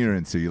sickest thing you're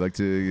into? You like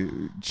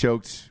to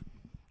choked,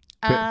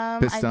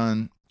 pissed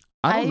on?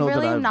 I don't know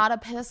really that am not a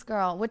piss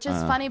girl, which is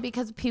funny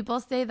because people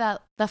say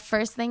that the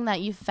first thing that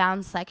you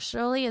found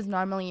sexually is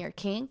normally your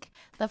kink.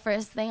 The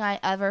first thing I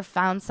ever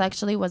found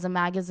sexually was a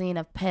magazine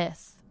of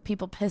piss.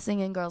 People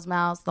pissing in girls'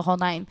 mouths, the whole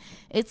nine.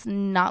 It's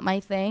not my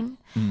thing.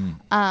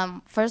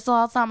 First of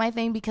all, it's not my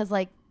thing because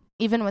like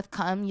even with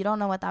cum, you don't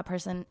know what that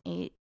person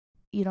ate.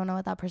 You don't know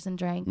what that person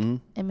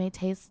drank. It may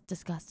taste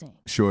disgusting.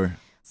 Sure.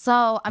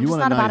 So I'm you just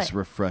want not a about nice, it.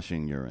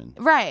 refreshing urine.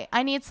 Right.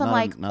 I need some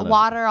Not a-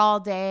 water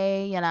all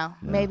day, you know.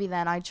 Maybe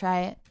then I'd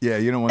try it. Yeah,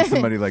 you don't want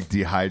somebody like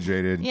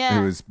dehydrated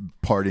who was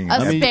partying at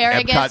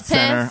Asparagus Epcot piss.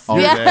 Center all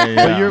Yeah. day.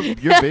 But Yeah.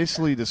 you're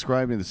basically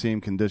describing the same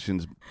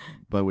conditions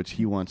by which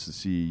he wants to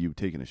see you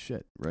taking a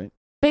shit, right?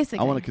 Basically.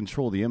 I want to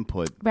control the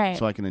input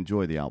so I can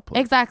enjoy the output.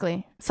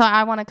 Exactly. So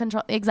I want to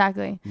control.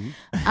 Exactly.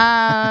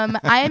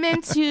 I'm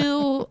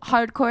into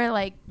hardcore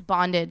like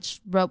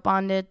bondage, rope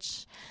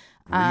bondage.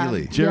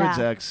 Really? Jared's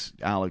ex,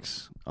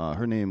 Alex,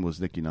 her name was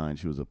Nikki Nine.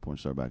 She was a porn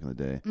star back in the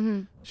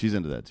day. She's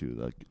into that too.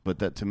 Like, but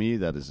that to me,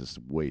 that is just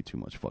way too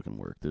much fucking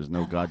work. There's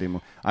no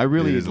goddamn. I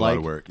really It is a lot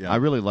of work, yeah. I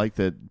really like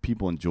that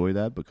people enjoy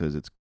that because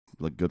it's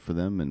like good for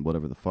them and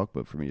whatever the fuck.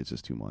 But for me, it's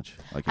just too much.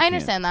 Like, I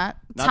understand that.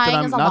 Not Tying that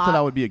I'm is a not lot. that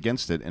I would be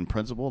against it in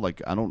principle.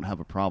 Like, I don't have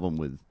a problem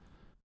with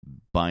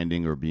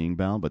binding or being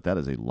bound, but that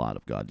is a lot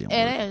of goddamn work.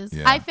 It is.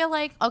 Yeah. I feel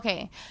like,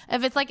 okay,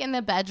 if it's like in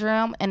the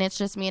bedroom and it's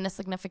just me and a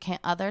significant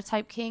other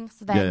type kinks,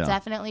 then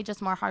definitely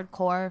just more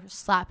hardcore,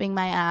 slapping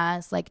my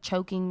ass, like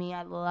choking me.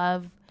 I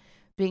love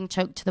being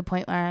choked to the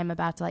point where I'm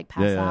about to like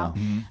pass out.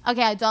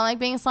 Okay, I don't like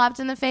being slapped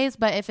in the face,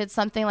 but if it's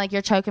something like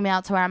you're choking me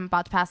out to where I'm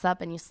about to pass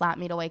up and you slap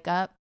me to wake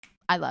up,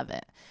 I love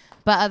it.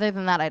 But other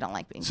than that, I don't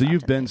like being So slapped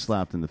you've in been the face.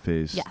 slapped in the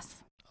face,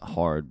 Yes.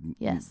 hard,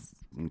 Yes.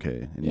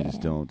 okay, and you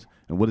just don't.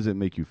 And what does it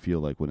make you feel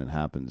like when it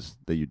happens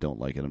that you don't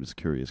like it? I'm just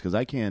curious because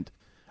I can't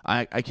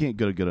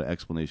get a good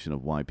explanation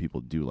of why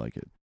people do like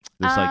it.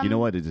 It's like, you know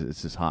what,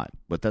 it's just hot,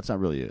 but that's not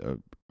really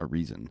a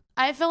reason.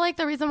 I feel like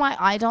the reason why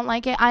I don't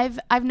like it, I've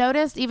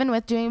noticed even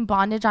with doing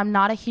bondage, I'm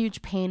not a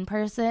huge pain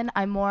person.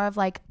 I'm more of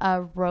like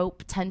a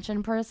rope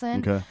tension person.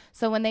 Okay.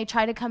 So when they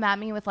try to come at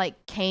me with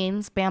like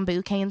canes,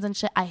 bamboo canes and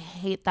shit, I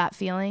hate that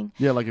feeling.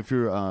 Yeah, like if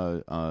you're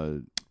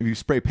If you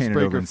spray painted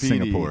Spray over graffiti.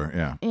 in Singapore,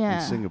 yeah.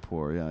 Yeah. in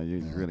Singapore,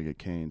 you're gonna get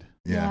caned.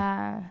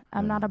 Yeah,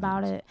 I'm not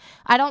about it.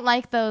 I don't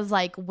like those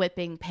like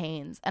whipping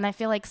pains. And I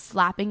feel like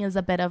slapping is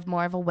a bit of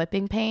more of a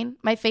whipping pain.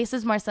 My face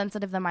is more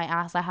sensitive than my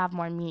ass. I have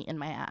more meat in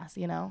my ass,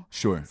 you know?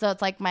 Sure. So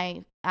it's like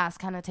my ass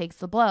kind of takes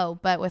the blow.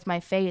 But with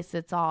my face,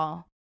 it's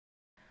all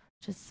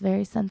just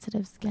very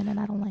sensitive skin and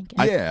I don't like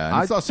it. Yeah,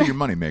 and it's also your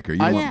moneymaker.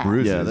 You want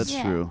bruises. Yeah, that's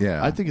true.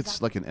 Yeah. I think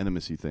it's like an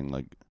intimacy thing.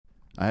 Like,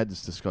 I had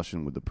this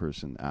discussion with the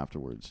person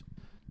afterwards,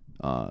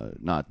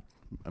 not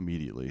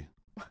immediately.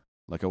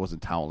 Like, I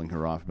wasn't toweling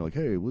her off and be like,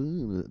 hey,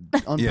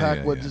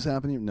 unpack what just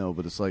happened here. No,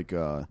 but it's like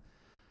kind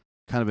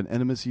of an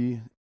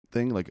intimacy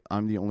thing. Like,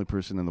 I'm the only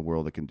person in the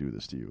world that can do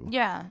this to you.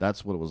 Yeah.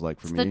 That's what it was like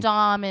for It's me. the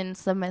dom and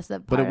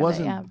submissive part But it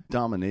wasn't of it,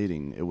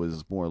 dominating. It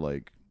was more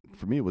like,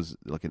 for me, it was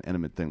like an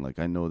intimate thing. Like,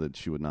 I know that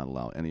she would not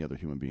allow any other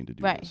human being to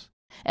do Right. this.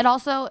 It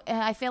also,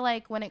 I feel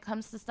like when it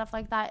comes to stuff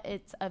like that,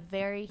 it's a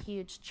very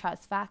huge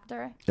trust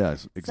factor.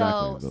 Yes,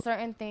 exactly. So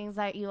certain things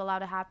that you allow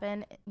to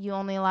happen, you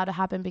only allow to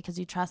happen because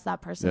you trust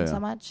that person so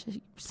much.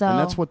 So, and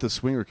that's what the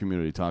swinger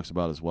community talks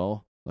about as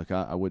well. Like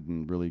I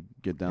wouldn't really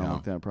get down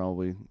like that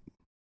probably.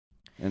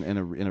 And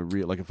in a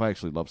real, like if I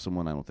actually love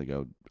someone, I don't think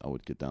I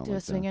would get down do like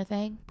a swinger that.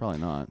 thing. Probably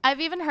not. I've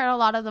even heard a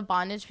lot of the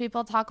bondage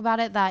people talk about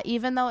it, that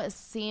even though it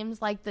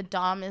seems like the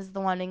dom is the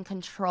one in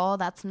control,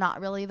 that's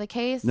not really the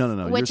case. No.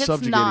 Which You're it's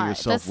subjugating not.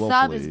 yourself The sub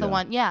willfully, is the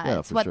one. Yeah,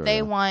 it's what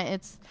they want.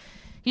 It's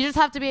you just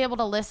have to be able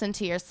to listen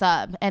to your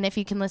sub, and if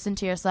you can listen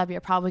to your sub, you're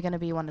probably going to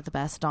be one of the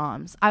best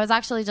doms. I was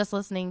actually just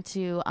listening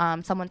to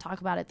someone talk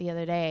about it the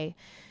other day,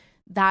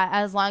 that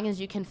as long as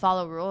you can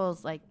follow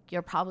rules, like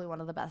you're probably one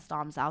of the best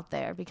doms out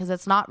there, because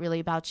it's not really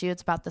about you,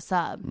 it's about the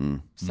sub.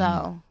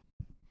 So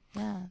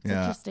yeah, it's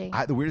interesting.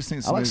 The weirdest thing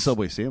is I like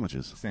Subway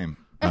sandwiches. Same.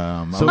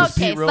 So is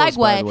Okay, Pete Rose,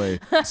 by the way.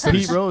 segue.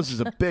 Pete Rose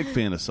is a big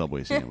fan of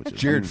Subway sandwiches.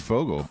 Jared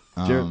Fogle.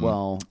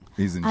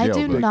 He's in jail. I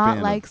do but not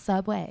fan like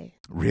Subway.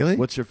 Really?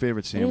 What's your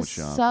favorite sandwich It's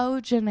shop? so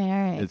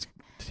generic. It's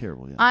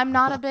terrible. Yeah. I'm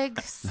not a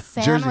big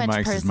sandwich Jersey Mike's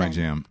person. is my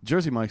jam.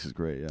 Jersey Mike's is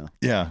great. Yeah.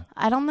 Yeah.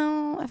 I don't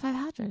know if I've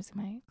had Jersey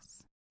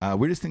Mike's.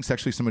 Weirdest thing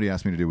sexually somebody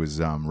asked me to do was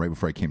right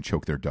before I came,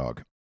 choke their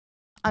dog.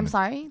 I'm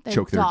sorry?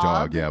 Choke their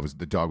dog. Yeah,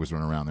 the dog was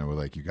running around there. We're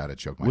like, you got to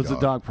choke my dog. Was the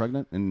dog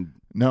pregnant? And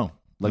no.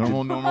 Like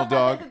normal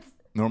dog.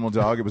 Normal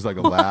dog. It was like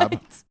a lab.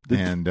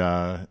 And,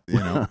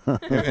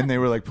 and they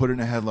were like, put it in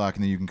a headlock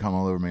and then you can come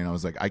all over me. And I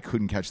was like, I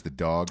couldn't catch the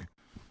dog.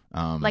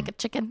 Like a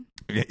chicken?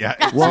 Yeah.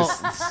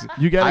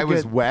 You got. I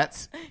was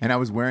wet and I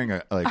was wearing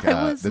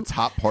the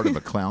top part of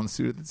a clown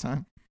suit at the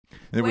time.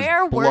 There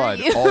Where was blood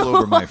were you? all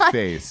over my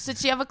face. Did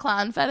she have a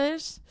clown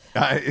fetish?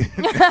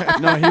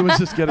 No, he was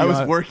just getting. I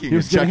was working. He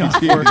was at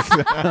Chuck getting E.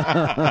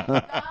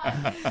 off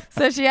Cheese.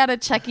 So she had a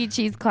Chuck E.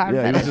 Cheese clown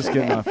Yeah, he fetish. was just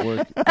getting off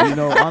work. And,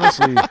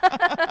 honestly,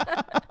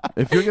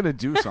 if you're gonna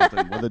do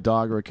something with a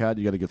dog or a cat,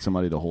 you got to get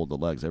somebody to hold the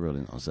legs.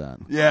 Everybody knows that.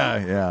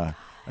 Yeah.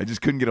 I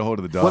just couldn't get a hold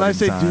of the dog. When I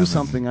say in time. do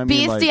something, I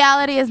mean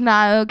Bestiality is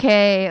not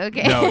okay.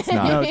 Okay. No, it's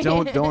not.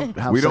 No, don't.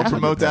 Have We don't sex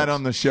with promote your that pets.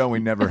 on the show. We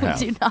never have.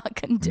 Do not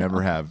condone.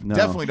 Never have. No.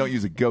 Definitely don't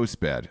use a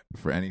ghost bed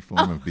for any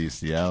form of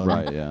bestiality.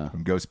 Right, yeah.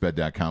 From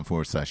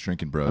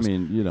ghostbed.com/Drinkin Bros. I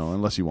mean,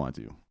 unless you want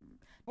to.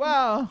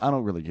 Well, I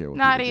don't really care what.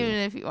 Not people even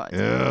do. if you want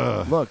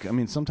to. Look, I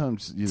mean,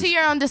 sometimes you To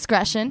your own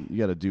discretion.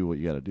 got to do what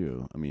you got to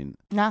do. I mean,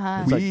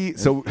 Uh-huh.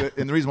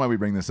 and the reason why we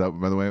bring this up,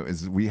 by the way,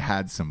 is we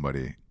had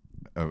somebody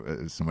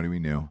we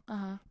knew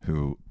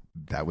who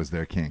that was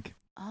their kink.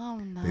 Oh,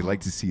 no. They like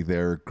to see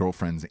their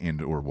girlfriends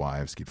and or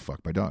wives get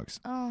fucked by dogs.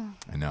 Oh.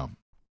 I know.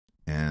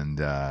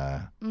 And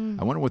I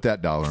wonder what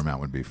that dollar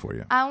amount would be for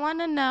you. I want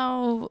to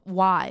know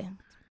why.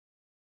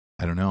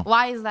 I don't know.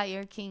 Why is that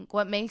your kink?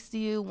 What makes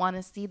you want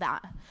to see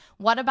that?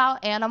 What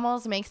about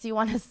animals makes you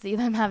want to see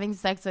them having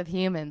sex with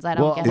humans? I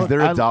don't get Is it.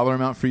 there a dollar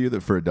amount for you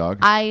for a dog?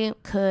 I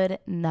could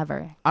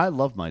never. I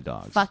love my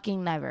dogs.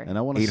 Fucking never. And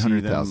I want to see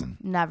 800,000.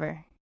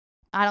 Never.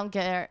 I don't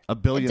care.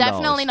 $1 billion.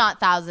 Definitely not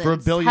thousands. For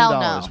 $1 billion, Hell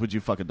no. would you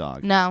fuck a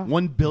dog? No.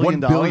 $1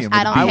 billion. $1 billion.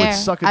 I don't I care. would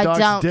suck a dog's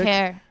I don't dick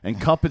care.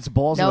 and cup its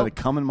balls and Nope. let it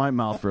come in my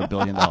mouth for $1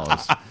 billion.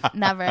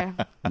 Never.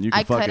 And you can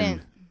I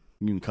couldn't.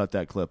 You can cut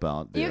that clip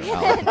out. You there,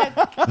 can.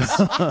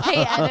 Alex.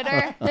 Hey,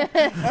 editor. Edit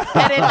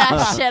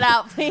that shit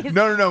out, please.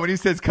 No. When he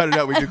says cut it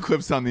out, we do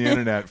clips on the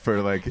internet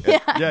for like. Yeah,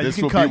 this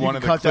you will can be one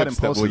of the cut that clips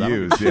and that post we'll it. I don't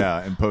use.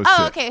 Yeah, and post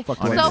Oh, it. okay. on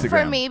So for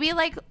Instagram. maybe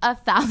like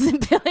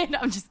 1,000 billion,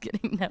 I'm just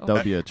kidding. No. That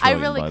would be a I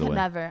trillion, really by the could way.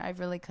 never. I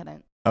really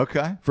couldn't.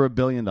 Okay. For $1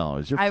 billion,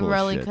 you're full I of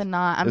really shit. could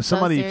not. I'm if so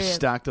somebody serious.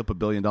 stacked up $1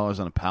 billion on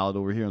a pallet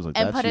over here and was like,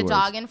 And "That's put a yours."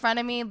 dog in front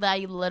of me, that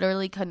I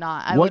literally could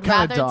not. I What would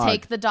kind of rather dog?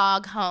 take the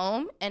dog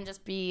home and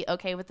just be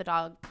okay with the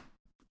dog.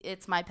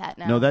 It's my pet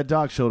now. No, that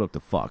dog showed up to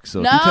fuck.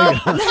 So No,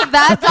 if you take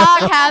that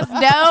dog has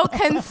no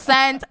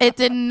consent. It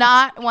did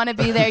not want to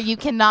be there. You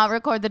cannot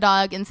record the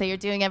dog and say you're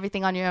doing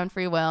everything on your own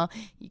free will.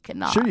 You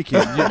cannot. Sure you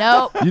can.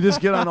 Nope. You just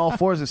get on all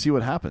fours and see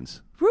what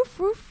happens. Roof,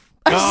 roof.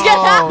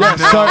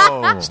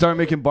 Oh, no. Start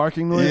making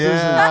barking noises.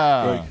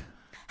 Yeah.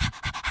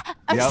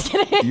 I'm Yep. just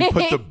kidding. You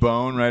put the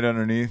bone right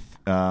underneath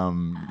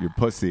your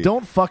pussy.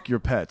 Don't fuck your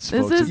pets,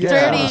 This folks. is Again,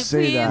 Yeah. dirty. I'll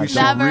say that. We Please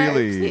should never,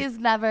 really- please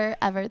never,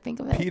 ever think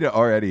of it. PETA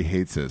already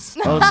hates us.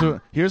 Oh,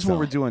 so here's what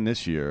we're doing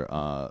this year.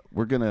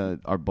 We're gonna.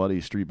 Our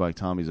buddy Street Bike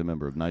Tommy's a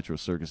member of Nitro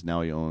Circus.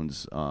 Now he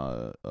owns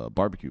a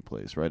barbecue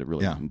place, right? A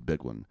really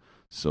big one.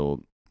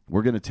 So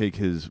we're gonna take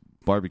his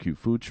barbecue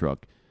food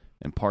truck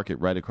and park it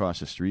right across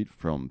the street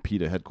from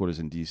PETA headquarters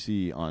in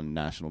DC on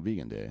National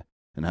Vegan Day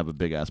and have a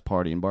big ass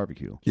party and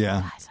barbecue.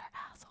 Yeah. Guys are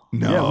assholes.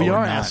 No, yeah, we we're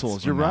are nuts.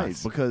 assholes. We're You're right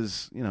nuts.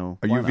 because Are why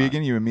you not?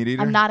 vegan? You a meat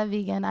eater? I'm not a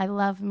vegan. I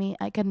love meat.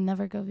 I could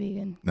never go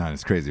vegan. No,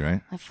 it's crazy,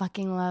 right? I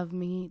fucking love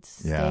meat.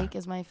 Yeah. Steak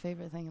is my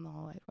favorite thing in the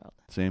whole wide world.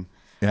 Same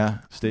Yeah.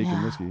 steak and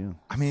Yeah. whiskey. Yeah.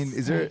 I mean,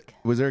 Steak.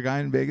 was there a guy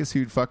in Vegas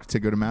who'd fuck to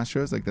go to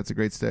Mastro's? Like, that's a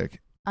great steak.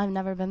 I've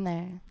never been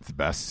there. It's the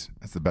best.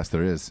 That's the best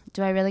there is.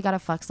 Do I really gotta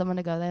fuck someone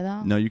to go there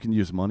though? No, you can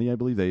use money. I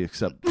believe they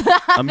accept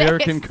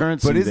American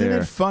currency. But isn't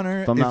there, it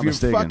funner if I'm if not you're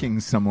mistaken. fucking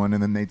someone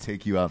and then they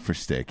take you out for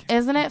steak?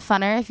 Isn't it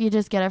funner if you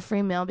just get a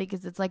free meal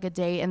because it's like a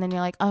date and then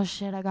you're like, oh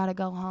shit, I gotta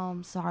go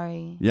home.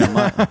 Sorry. Yeah,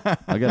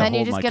 I gotta Then you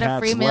hold just my get a cat's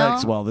free meal?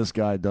 legs while this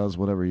guy does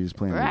whatever he's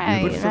planning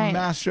Right. to do. But for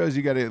Mastros,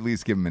 you got to at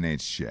least give him an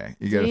HJ.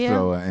 You got to you?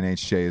 throw an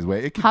HJ his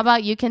way. It could, How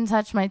about you can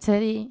touch my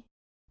titty?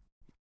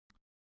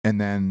 and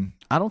then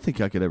I don't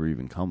think I could ever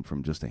even come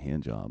from just a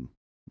hand job.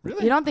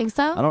 really, You don't think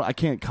so? I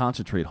can't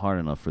concentrate hard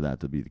enough for that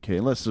to be the case,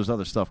 unless there's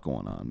other stuff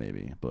going on,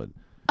 maybe. But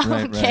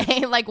Right,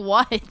 Okay, like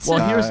what?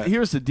 well,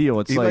 here's the deal.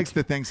 It's he like likes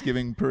the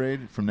Thanksgiving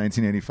parade from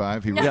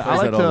 1985. He Yeah,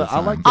 plays that all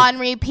the time. On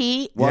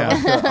repeat. well,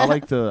 Yeah. I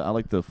like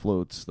the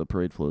floats, the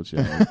parade floats.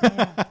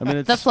 Yeah, I mean,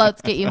 it's The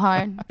floats get you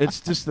hard. It's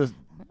just the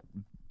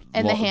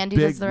And the handy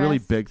big, does the really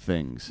rest. big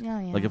things. Yeah.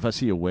 Like if I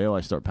see a whale,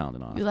 I start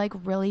pounding on You it. like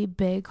really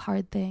big,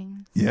 hard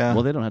things. Yeah.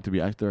 Well, they don't have to be.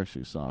 They're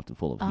actually soft and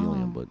full of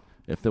helium. Oh. But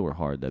if they were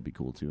hard, that'd be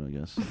cool too. I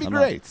guess. I'm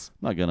Great.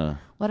 not gonna.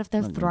 What if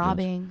they're Not gonna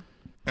throbbing?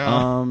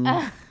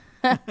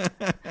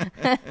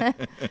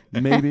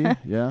 Maybe.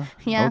 Yeah.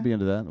 I Yeah. would be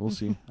into that. We'll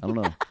see. I don't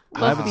know.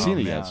 We'll I haven't see. seen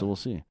it man. yet, so we'll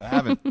see. I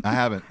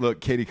haven't. Look,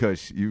 Katie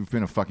Kush, you've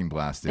been a fucking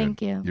blast, dude.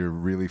 Thank you. You're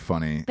really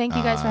funny. Thank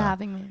you guys for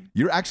having me.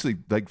 You're actually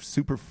like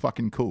super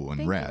fucking cool and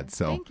Thank rad. you.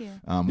 So, Thank you.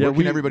 where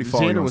can everybody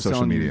follow Xander you on was social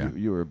telling media?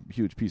 You were a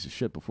huge piece of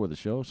shit before the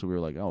show, so we were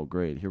like, "Oh,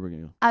 great, here we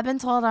go." I've been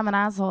told I'm an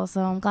asshole,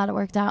 so I'm glad it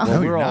worked out. Well,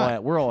 No, you're we're all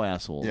not. we're all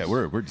assholes. Yeah,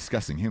 we're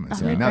discussing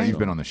humans. Oh, now great. you've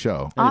been on the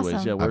show. Anyways,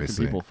 Awesome. yeah, where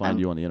Obviously. can people find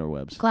you on the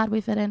interwebs? Glad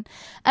we fit in.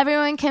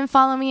 Everyone can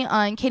follow me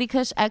on Katie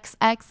Kush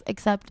XX,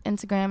 except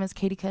Instagram is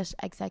Katie Kush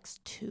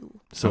XX2.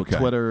 So Okay.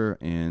 Twitter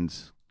and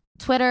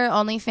Twitter,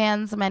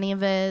 OnlyFans, many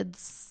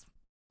vids.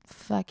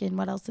 Fucking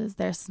what else is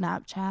there?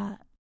 Snapchat.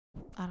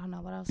 I don't know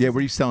what else. Yeah, is where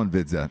are you selling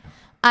vids at?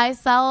 I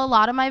sell a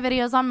lot of my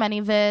videos on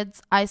many vids.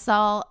 I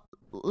sell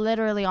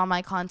literally all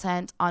my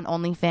content on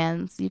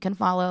OnlyFans. You can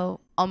follow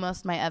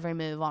almost my every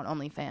move on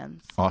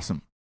OnlyFans.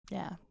 Awesome.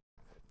 Yeah.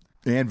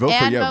 And vote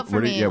for And yeah. vote for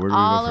where do- me yeah, where do we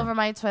all vote for? over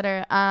my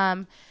Twitter.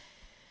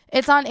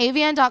 It's on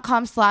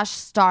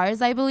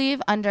avn.com/stars, I believe,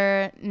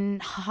 under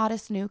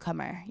hottest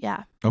newcomer.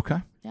 Yeah. Okay.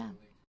 Yeah.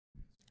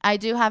 I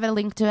do have a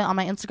link to it on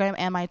my Instagram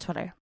and my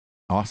Twitter.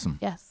 Awesome.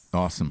 Yes.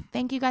 Awesome.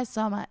 Thank you guys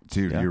so much.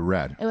 Dude, Yeah. you're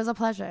rad. It was a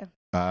pleasure.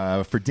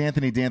 For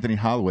D'Anthony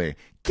Holloway,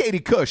 Katie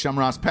Kush, I'm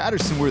Ross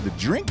Patterson. We're the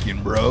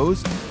Drinkin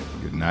Bros.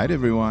 Good night,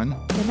 everyone.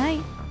 Good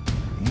night.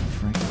 And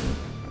Frank